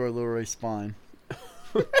destroyed Little Ray's spine.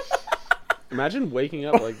 Imagine waking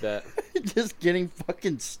up like that. Just getting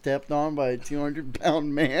fucking stepped on by a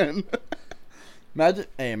 200-pound man.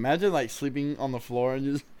 Imagine like sleeping on the floor and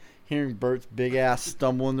just hearing Bert's big ass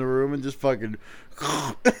stumble in the room and just fucking.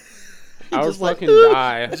 I would fucking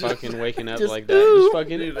die fucking waking up like that. Just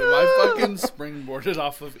fucking. Dude, if I fucking springboarded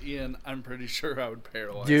off of Ian, I'm pretty sure I would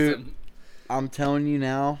paralyze him. I'm telling you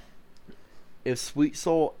now, if Sweet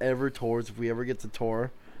Soul ever tours, if we ever get to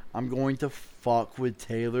tour, I'm going to fuck with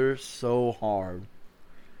Taylor so hard.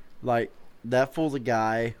 Like, that fool's a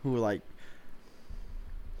guy who, like,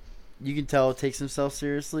 you can tell takes himself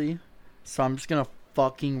seriously. So I'm just going to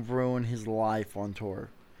fucking ruin his life on tour.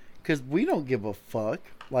 Because we don't give a fuck.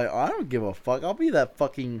 Like, I don't give a fuck. I'll be that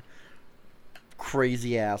fucking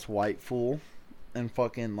crazy-ass white fool in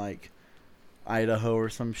fucking, like, Idaho or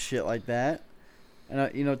some shit like that.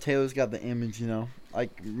 And, you know, Taylor's got the image, you know.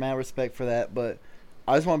 Like, mad respect for that, but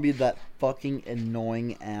I just want to be that fucking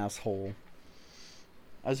annoying asshole.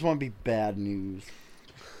 I just want to be bad news.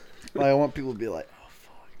 Like, I want people to be like, oh,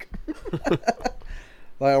 fuck.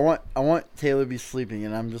 Like, I want Taylor to be sleeping,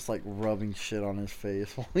 and I'm just, like, rubbing shit on his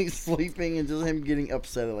face while he's sleeping, and just him getting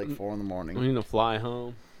upset at, like, 4 in the morning. We need to fly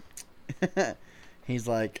home. He's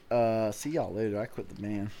like, see y'all later. I quit the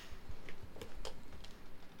band.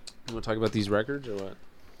 You want to talk about these records, or what?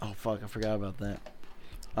 Oh, fuck. I forgot about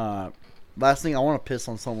that. Last thing, I want to piss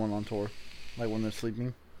on someone on tour. Like, when they're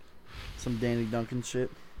sleeping. Some Danny Duncan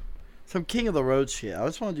shit. Some King of the Road shit. I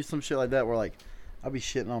just want to do some shit like that where, like, I'll be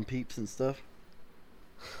shitting on peeps and stuff.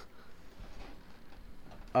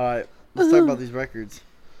 Alright, let's talk about these records.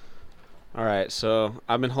 Alright, so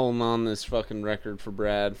I've been holding on this fucking record for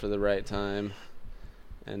Brad for the right time.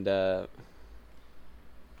 And,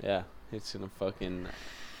 yeah, it's gonna fucking...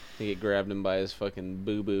 I think it grabbed him by his fucking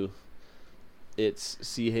boo-boo. It's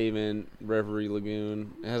Sea Haven Reverie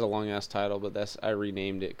Lagoon. It has a long-ass title, but I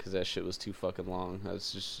renamed it because that shit was too fucking long.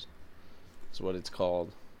 That's what it's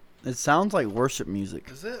called. It sounds like worship music.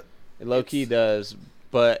 Is it? It low-key does,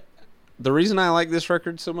 but the reason I like this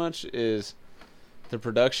record so much is the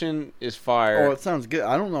production is fire. Oh, it sounds good.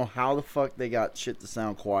 I don't know how the fuck they got shit to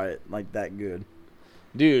sound quiet like that good.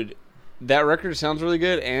 Dude, that record sounds really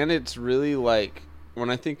good, and it's really, like, when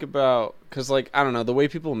I think about... Because, like, I don't know, the way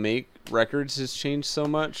people make records has changed so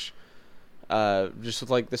much. Just with,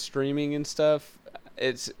 like, the streaming and stuff.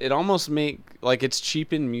 It almost it's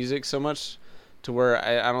cheapened music so much to where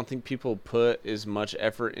I don't think people put as much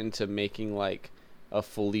effort into making, like, a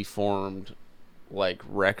fully formed, like,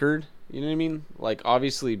 record. You know what I mean? Like,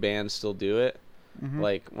 obviously bands still do it. Mm-hmm.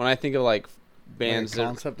 Like, when I think of, like, bands... Like a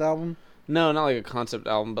concept album? No, not like a concept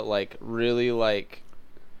album, but, like, really, like,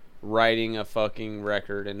 writing a fucking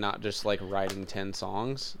record and not just, like, writing 10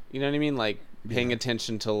 songs. You know what I mean? Like, paying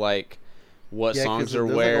attention to, like, what songs are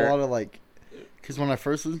where. Like, a lot of, like... Because when I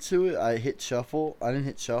first listened to it, I hit shuffle. I didn't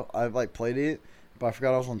hit shuffle. I, like, played it, but I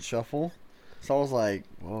forgot I was on shuffle. So I was like,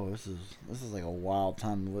 whoa, this is like a wild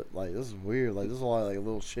time. Like, this is weird. Like, this is a lot of, like,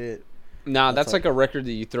 little shit. Nah, that's like a record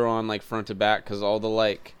that you throw on, like, front to back, because all the,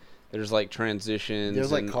 like, there's, like, transitions.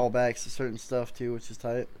 There's, like, callbacks to certain stuff, too, which is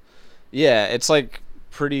tight. Yeah, it's, like,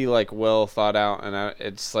 pretty, like, well thought out, and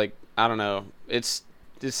it's, like, I don't know. It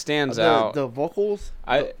stands out. The vocals?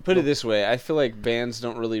 Put it this way. I feel like bands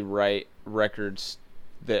don't really write records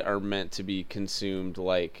that are meant to be consumed,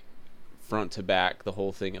 like, front to back, the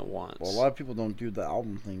whole thing at once. Well, a lot of people don't do the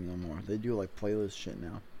album thing no more. They do, like, playlist shit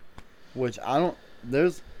now. Which I don't...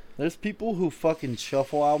 There's people who fucking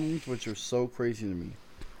shuffle albums, which are so crazy to me.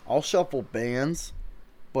 I'll shuffle bands,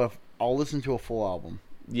 but I'll listen to a full album.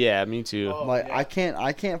 Yeah, me too. Oh, Like, yeah.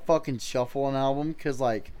 I can't fucking shuffle an album, because,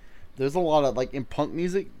 like, there's a lot of, like, in punk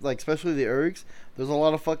music, like, especially the ergs, there's a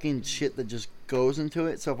lot of fucking shit that just goes into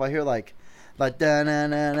it. So if I hear like da na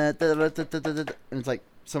na na da da da da da, and it's like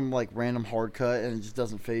some like random hard cut and it just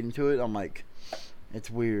doesn't fade into it, I'm like, it's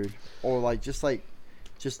weird. Or like just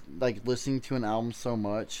listening to an album so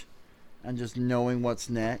much and just knowing what's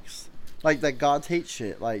next, like that God's Hate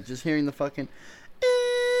shit, like just hearing the fucking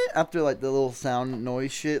after like the little sound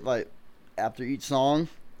noise shit, like after each song,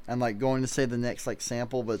 and like going to say the next like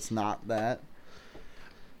sample, but it's not that.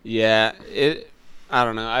 Yeah, I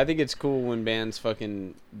don't know. I think it's cool when bands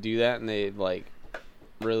fucking do that and they like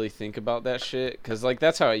really think about that shit, because like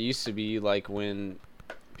that's how it used to be, like when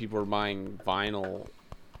people were buying vinyl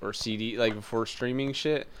or CD, like before streaming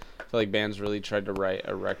shit. I feel like bands really tried to write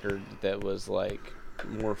a record that was like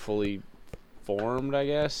more fully formed, I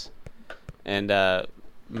guess, and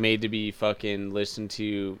made to be fucking listened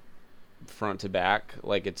to front to back.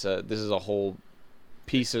 Like this is a whole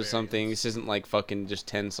piece of something. This isn't like fucking just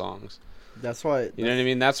 10 songs. That's why. You know what I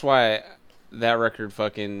mean? That's why that record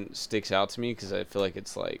fucking sticks out to me, because I feel like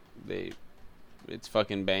it's like it's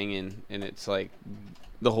fucking banging, and it's like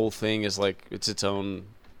the whole thing is like it's its own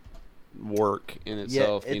work in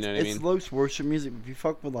itself. You know what I mean? It's Luke's worship music. If you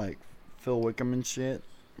fuck with like Phil Wickham and shit,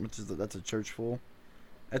 that's a church fool.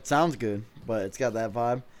 It sounds good, but it's got that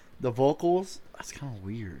vibe. The vocals, that's kind of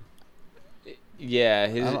weird. Yeah,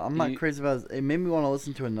 I'm not crazy about it. It made me want to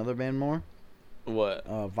listen to another band more. What?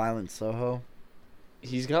 Violent Soho.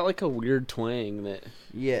 He's got like a weird twang that.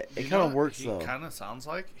 Yeah, it kind of works though. He kind of sounds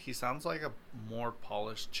like a more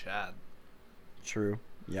polished Chad. True.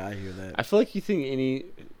 Yeah, I hear that. I feel like you think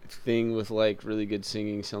anything with like really good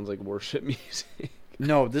singing sounds like worship music.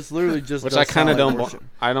 No, this literally just. Which does I kind of sound don't. like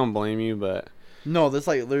I don't blame you, but. No, this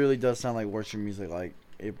like literally does sound like worship music. Like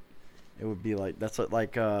it would be like that's what,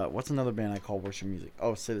 like what's another band I call worship music?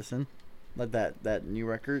 Oh, Citizen, like that new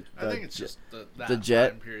record. I think it's just that the Jet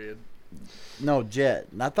time period. No, Jet.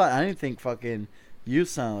 I didn't think fucking you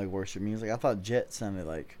sounded like worship music. I thought Jet sounded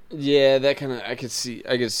like. Yeah, that kind of I could see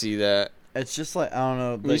that. It's just like I don't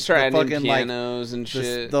know. When you start adding pianos and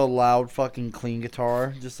shit. The loud fucking clean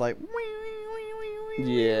guitar, just like.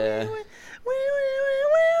 Yeah.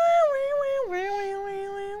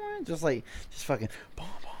 Just fucking.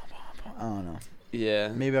 I don't know. Yeah.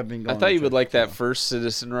 Maybe I've been going. I thought you would like that first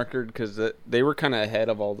Citizen record, because they were kind of ahead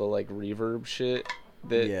of all the like reverb shit.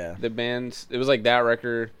 The bands. It was like that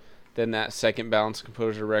record, then that second Balance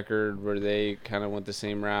Composure record where they kind of went the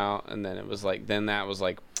same route, and then it was like that was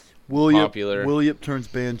like popular. William turns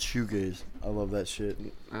band shoegaze. I love that shit.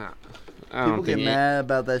 I People don't get think mad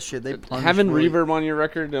about that shit. They punish having William. reverb on your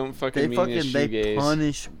record don't fucking mean it's shoegaze. They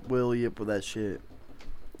punish William with that shit.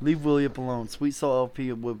 Leave William alone. Sweet Soul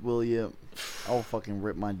LP with William. I'll fucking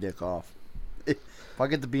rip my dick off. If I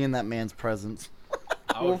get to be in that man's presence.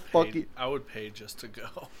 I would pay just to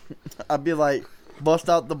go. I'd be like, bust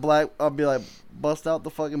out the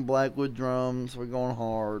fucking Blackwood drums. We're going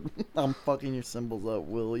hard. I'm fucking your cymbals up,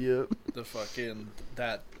 William. The fucking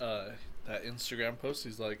that Instagram post.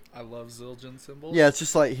 He's like, I love Zildjian cymbals. Yeah, it's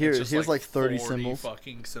just like here's like 30 40 cymbals.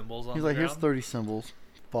 Fucking cymbals on He's the like, ground. here's 30 cymbals.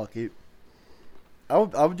 Fuck it. I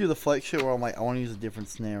would do the flex shit where I'm like, I want to use a different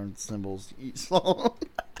snare and cymbals each song.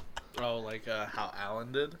 Oh, like how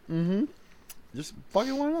Alan did. Mm-hmm. Just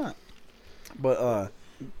fucking why not? But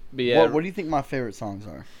yeah, what do you think my favorite songs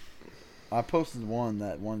are? I posted one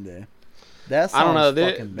day. That song I don't know.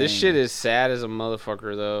 This This shit is sad as a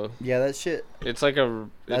motherfucker, though. Yeah, that shit. It's like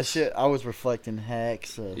that shit. I was reflecting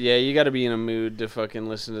Hex. Yeah, you got to be in a mood to fucking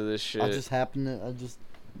listen to this shit.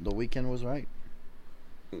 The weekend was right.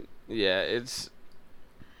 Yeah,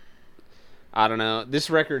 I don't know. This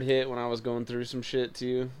record hit when I was going through some shit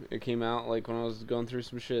too. It came out like when I was going through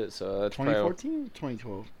some shit. So that's 2014,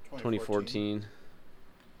 2012, 2014.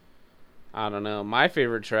 I don't know. My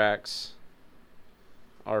favorite tracks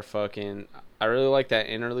are fucking. I really like that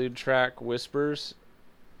interlude track, Whispers.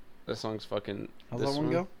 That song's fucking. How's that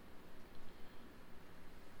one go?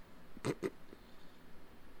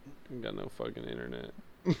 Got no fucking internet.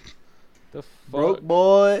 The fuck? Broke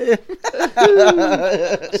boy.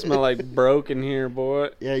 Smell like broke in here,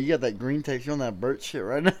 boy. Yeah, you got that green text. You on that Burt shit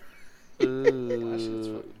right now? That shit's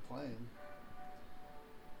fucking playing.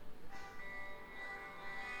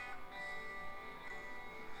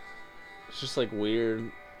 It's just like weird.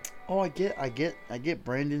 Oh, I get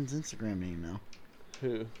Brandon's Instagram name now.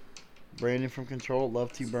 Who? Brandon from Control,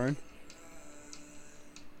 Love to Burn.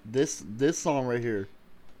 This song right here.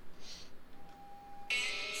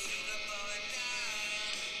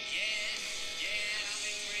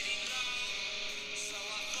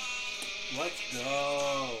 Let's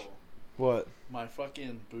go. What? My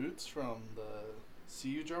fucking boots from the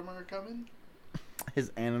CU drummer are coming.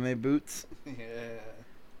 His anime boots. Yeah.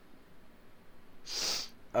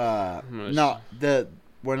 Much. No,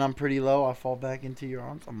 when I'm pretty low, I fall back into your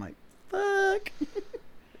arms. I'm like, fuck.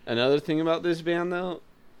 Another thing about this band though,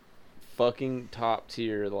 fucking top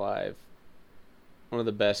tier live. One of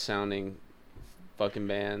the best sounding fucking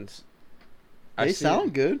bands. They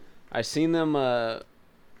sound good. I seen them the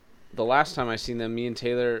last time I seen them, me and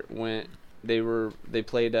Taylor went. They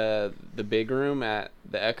played the big room at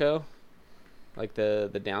the Echo, like the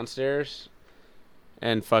downstairs,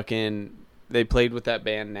 and fucking they played with that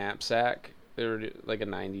band Knapsack. They were like a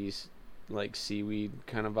 90s like seaweed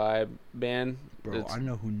kind of vibe band. Bro, I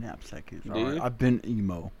know who Knapsack is. Do All right, you? I've been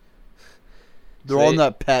emo. They're So on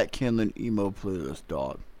that Pat Kenlin emo playlist,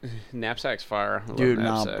 dog. Knapsack's fire. I love Dude,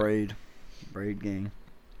 Knapsack. Braid gang.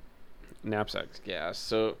 Knapsack's gas.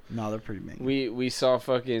 So No, they're pretty big. we saw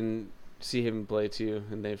fucking see him play too,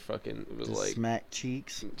 and they fucking it was Just like smack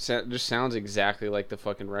cheeks. just sounds exactly like the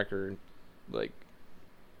fucking record. Like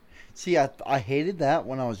See, I hated that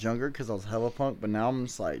when I was younger because I was hella punk, but now I'm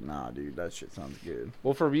just like, nah, dude, that shit sounds good.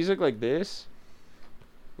 well for music like this,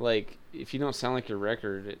 like if you don't sound like your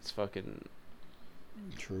record, it's fucking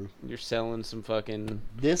True. you're selling some fucking.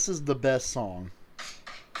 This is the best song.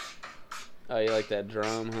 Oh, you like that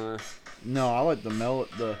drum, huh? No, I like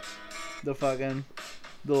the fucking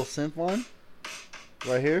little synth one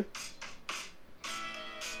right here.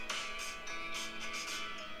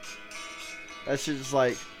 That shit is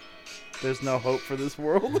like, there's no hope for this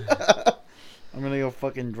world. I'm gonna go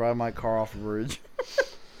fucking drive my car off a bridge.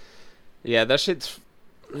 Yeah,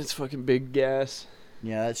 it's fucking big gas.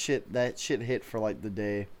 Yeah, that shit hit for like the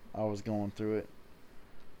day I was going through it.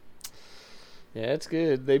 Yeah, it's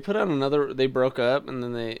good. They put out another. They broke up, and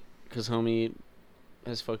then because homie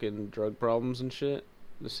has fucking drug problems and shit.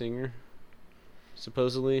 The singer,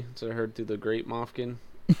 supposedly. So I heard through the Great Mofkin.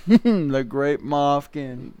 The Great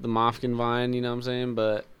Mofkin. The Mofkin Vine, you know what I'm saying?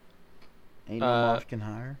 But Ain't no Mofkin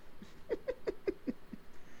higher.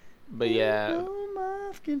 yeah. No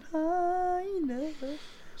Mofkin high enough.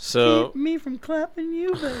 So Keep me from clapping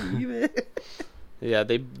you, baby. yeah,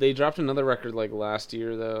 they dropped another record like last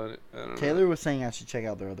year though. I don't know. Taylor was saying I should check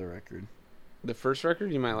out their other record. The first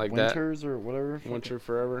record, you might like Winters or whatever. that. Winter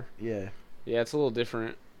Forever. Yeah. Yeah, it's a little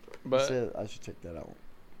different, He but said I should check that out.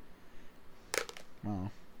 Oh.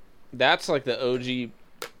 that's like the OG.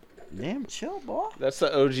 Damn, chill, boy. That's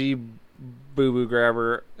the OG Boo Boo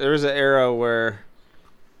Grabber. There was an era where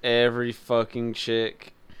every fucking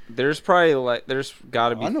chick. There's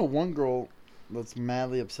gotta be. I know one girl that's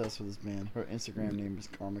madly obsessed with this band. Her Instagram name is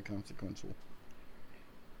Karma Consequential.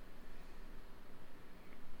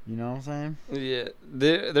 You know what I'm saying? Yeah,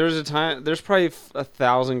 there was a time. There's probably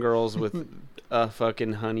 1,000 girls with a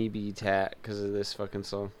fucking honeybee tat because of this fucking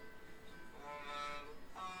song.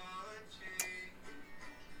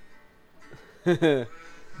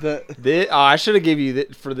 I should have gave you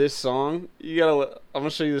for this song. You gotta. I'm gonna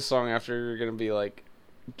show you this song after. You're gonna be like,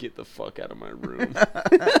 get the fuck out of my room.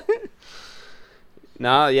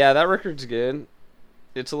 Nah, yeah, that record's good.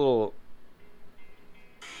 It's a little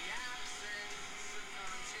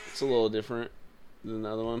different than the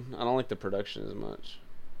other one. I don't like the production as much.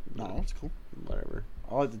 No, it's cool. Whatever.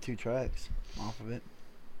 I like the 2 tracks off of it.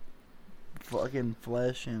 Fucking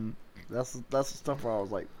Flesh and that's the stuff where I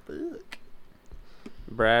was like, fuck.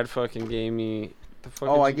 Brad fucking gave me the fuck.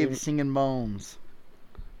 Oh, I gave you Singing Bones.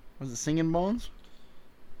 Was it Singing Bones?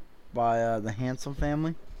 By the Handsome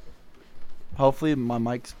Family. Hopefully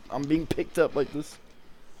I'm being picked up like this.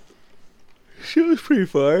 She was pretty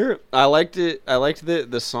fire. I liked it. I liked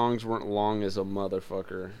that the songs weren't long as a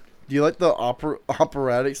motherfucker. Do you like the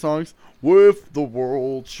operatic songs? With the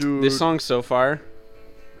world should. This song's so fire.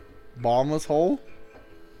 Bombless Hole?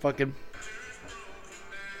 Fucking.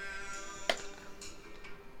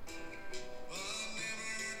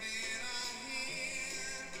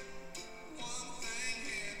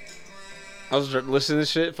 I was listening to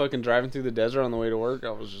shit, fucking driving through the desert on the way to work.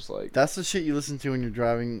 I was just like, That's the shit you listen to when you're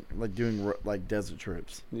driving, like doing like desert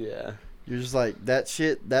trips. yeah. You're just like, that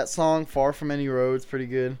shit, that song, Far From Any Road's pretty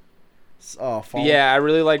good. Oh, Yeah, I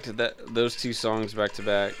really liked those 2 songs back to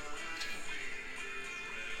back.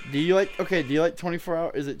 Do you like 24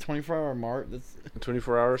 Hour? Is it 24 Hour Mart? That's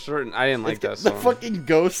 24 Hours Short. I didn't like that the song. fucking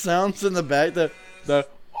ghost sounds in the back. The that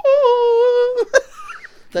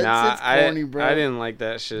Nah, shit's corny, bro. I didn't like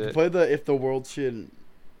that shit. Play the If the World Should.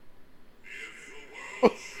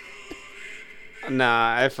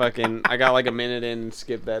 Nah, I got like a minute in and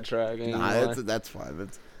skipped that track. I ain't gonna lie. That's fine.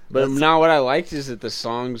 But that's- now what I liked is that the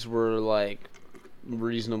songs were like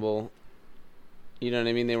reasonable. You know what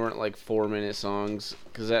I mean? They weren't like 4-minute songs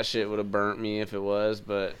because that shit would have burnt me if it was.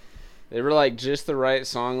 But they were like just the right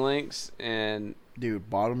song lengths, and Dude,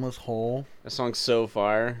 Bottomless Hole. That song's so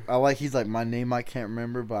fire. He's like, my name I can't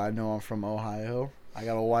remember, but I know I'm from Ohio. I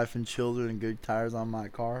got a wife and children and good tires on my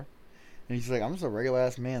car. And he's like, I'm just a regular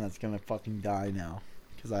ass man that's gonna fucking die now.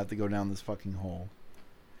 Because I have to go down this fucking hole.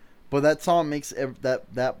 But that song makes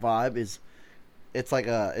that vibe is, it's like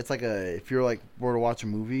a if you're like were to watch a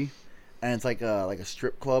movie, and it's like a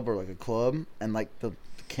strip club or like a club, and like the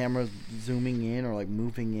camera's zooming in or like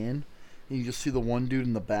moving in, and you just see the one dude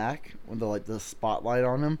in the back with the spotlight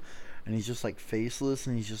on him, and he's just like faceless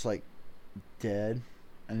and he's just like dead,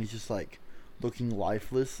 and he's just like looking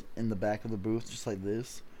lifeless in the back of the booth just like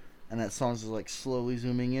this. And that song's just like slowly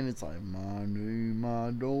zooming in. It's like, my name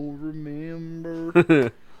I don't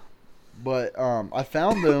remember. But I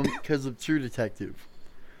found them because of True Detective.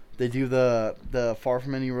 They do the Far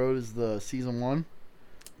From Any Road is the season 1.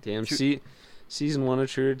 Damn, season 1 of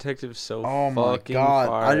True Detective is so Oh my fucking god!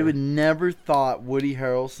 fire. I would never thought Woody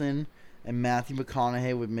Harrelson and Matthew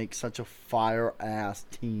McConaughey would make such a fire ass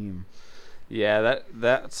team. Yeah,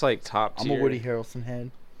 that's like top tier. I'm a Woody Harrelson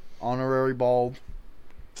head, honorary bald.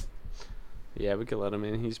 Yeah, we could let him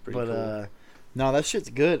in. He's pretty cool. No, that shit's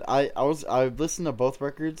good. I've listened to both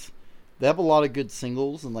records. They have a lot of good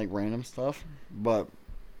singles and like random stuff, but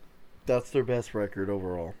that's their best record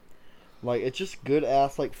overall. Like, it's just good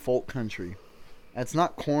ass like folk country. And it's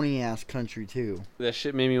not corny ass country too. That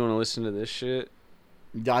shit made me want to listen to this shit.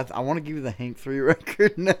 I want to give you the Hank 3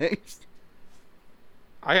 record next.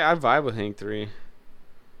 I vibe with Hank 3.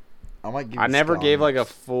 I might give. I you never Ska gave like a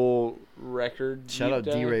next. full record. Shout out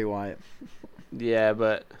deep D. dive. Ray Wyatt. Yeah,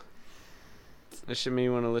 but that shit made me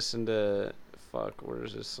want to listen to. Fuck,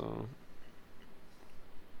 where's this song?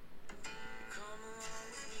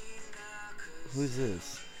 Who's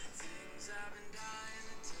this?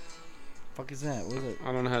 Fuck is that? What is it?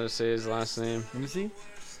 I don't know how to say his last name. Let me see.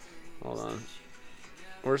 Hold on.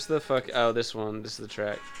 Where's the fuck? Oh, this one. This is the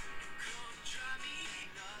track.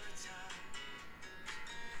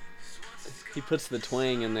 He puts the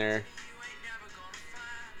twang in there.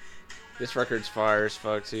 This record's fire as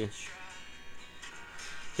fuck too.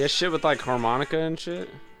 He has shit with like harmonica and shit.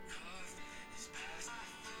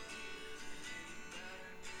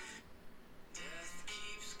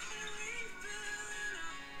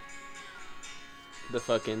 The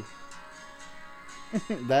fucking.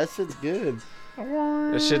 That shit's good.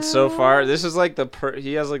 This shit's so fire. This is like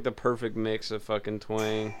he has like the perfect mix of fucking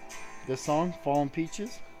twang. This song, Fallen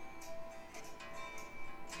Peaches.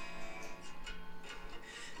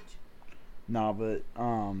 Nah, but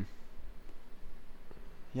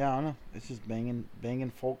yeah, I don't know. It's just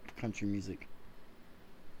banging folk country music.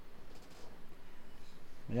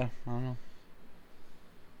 Yeah, I don't know.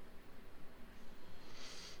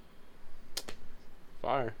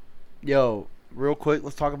 Fire. Yo, real quick,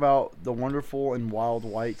 let's talk about the wonderful and wild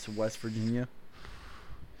whites of West Virginia.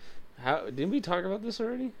 How didn't we talk about this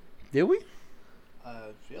already? Did we? I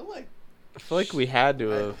feel like I feel like we had to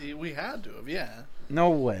have. we had to have, yeah. No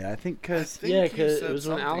way. I think because. think Yeah, you because said it was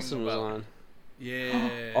when something Allison was about- on.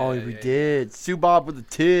 Yeah. Oh, we did. Sue Bob with the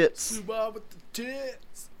tits. Suba with the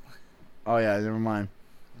tits. Oh yeah, never mind.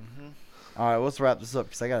 Mm-hmm. All right, let's wrap this up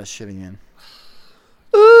because I got a shit again.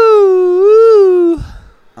 Ooh.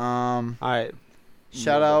 All right.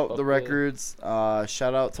 Shout out the Motherfucker. records.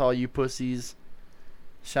 Shout out to all you pussies.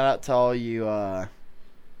 Shout out to all you. I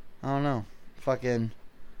don't know. Fucking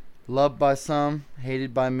loved by some,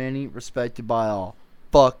 hated by many, respected by all.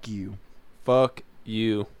 Fuck you. Fuck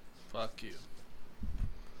you. Fuck you.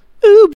 Ooh.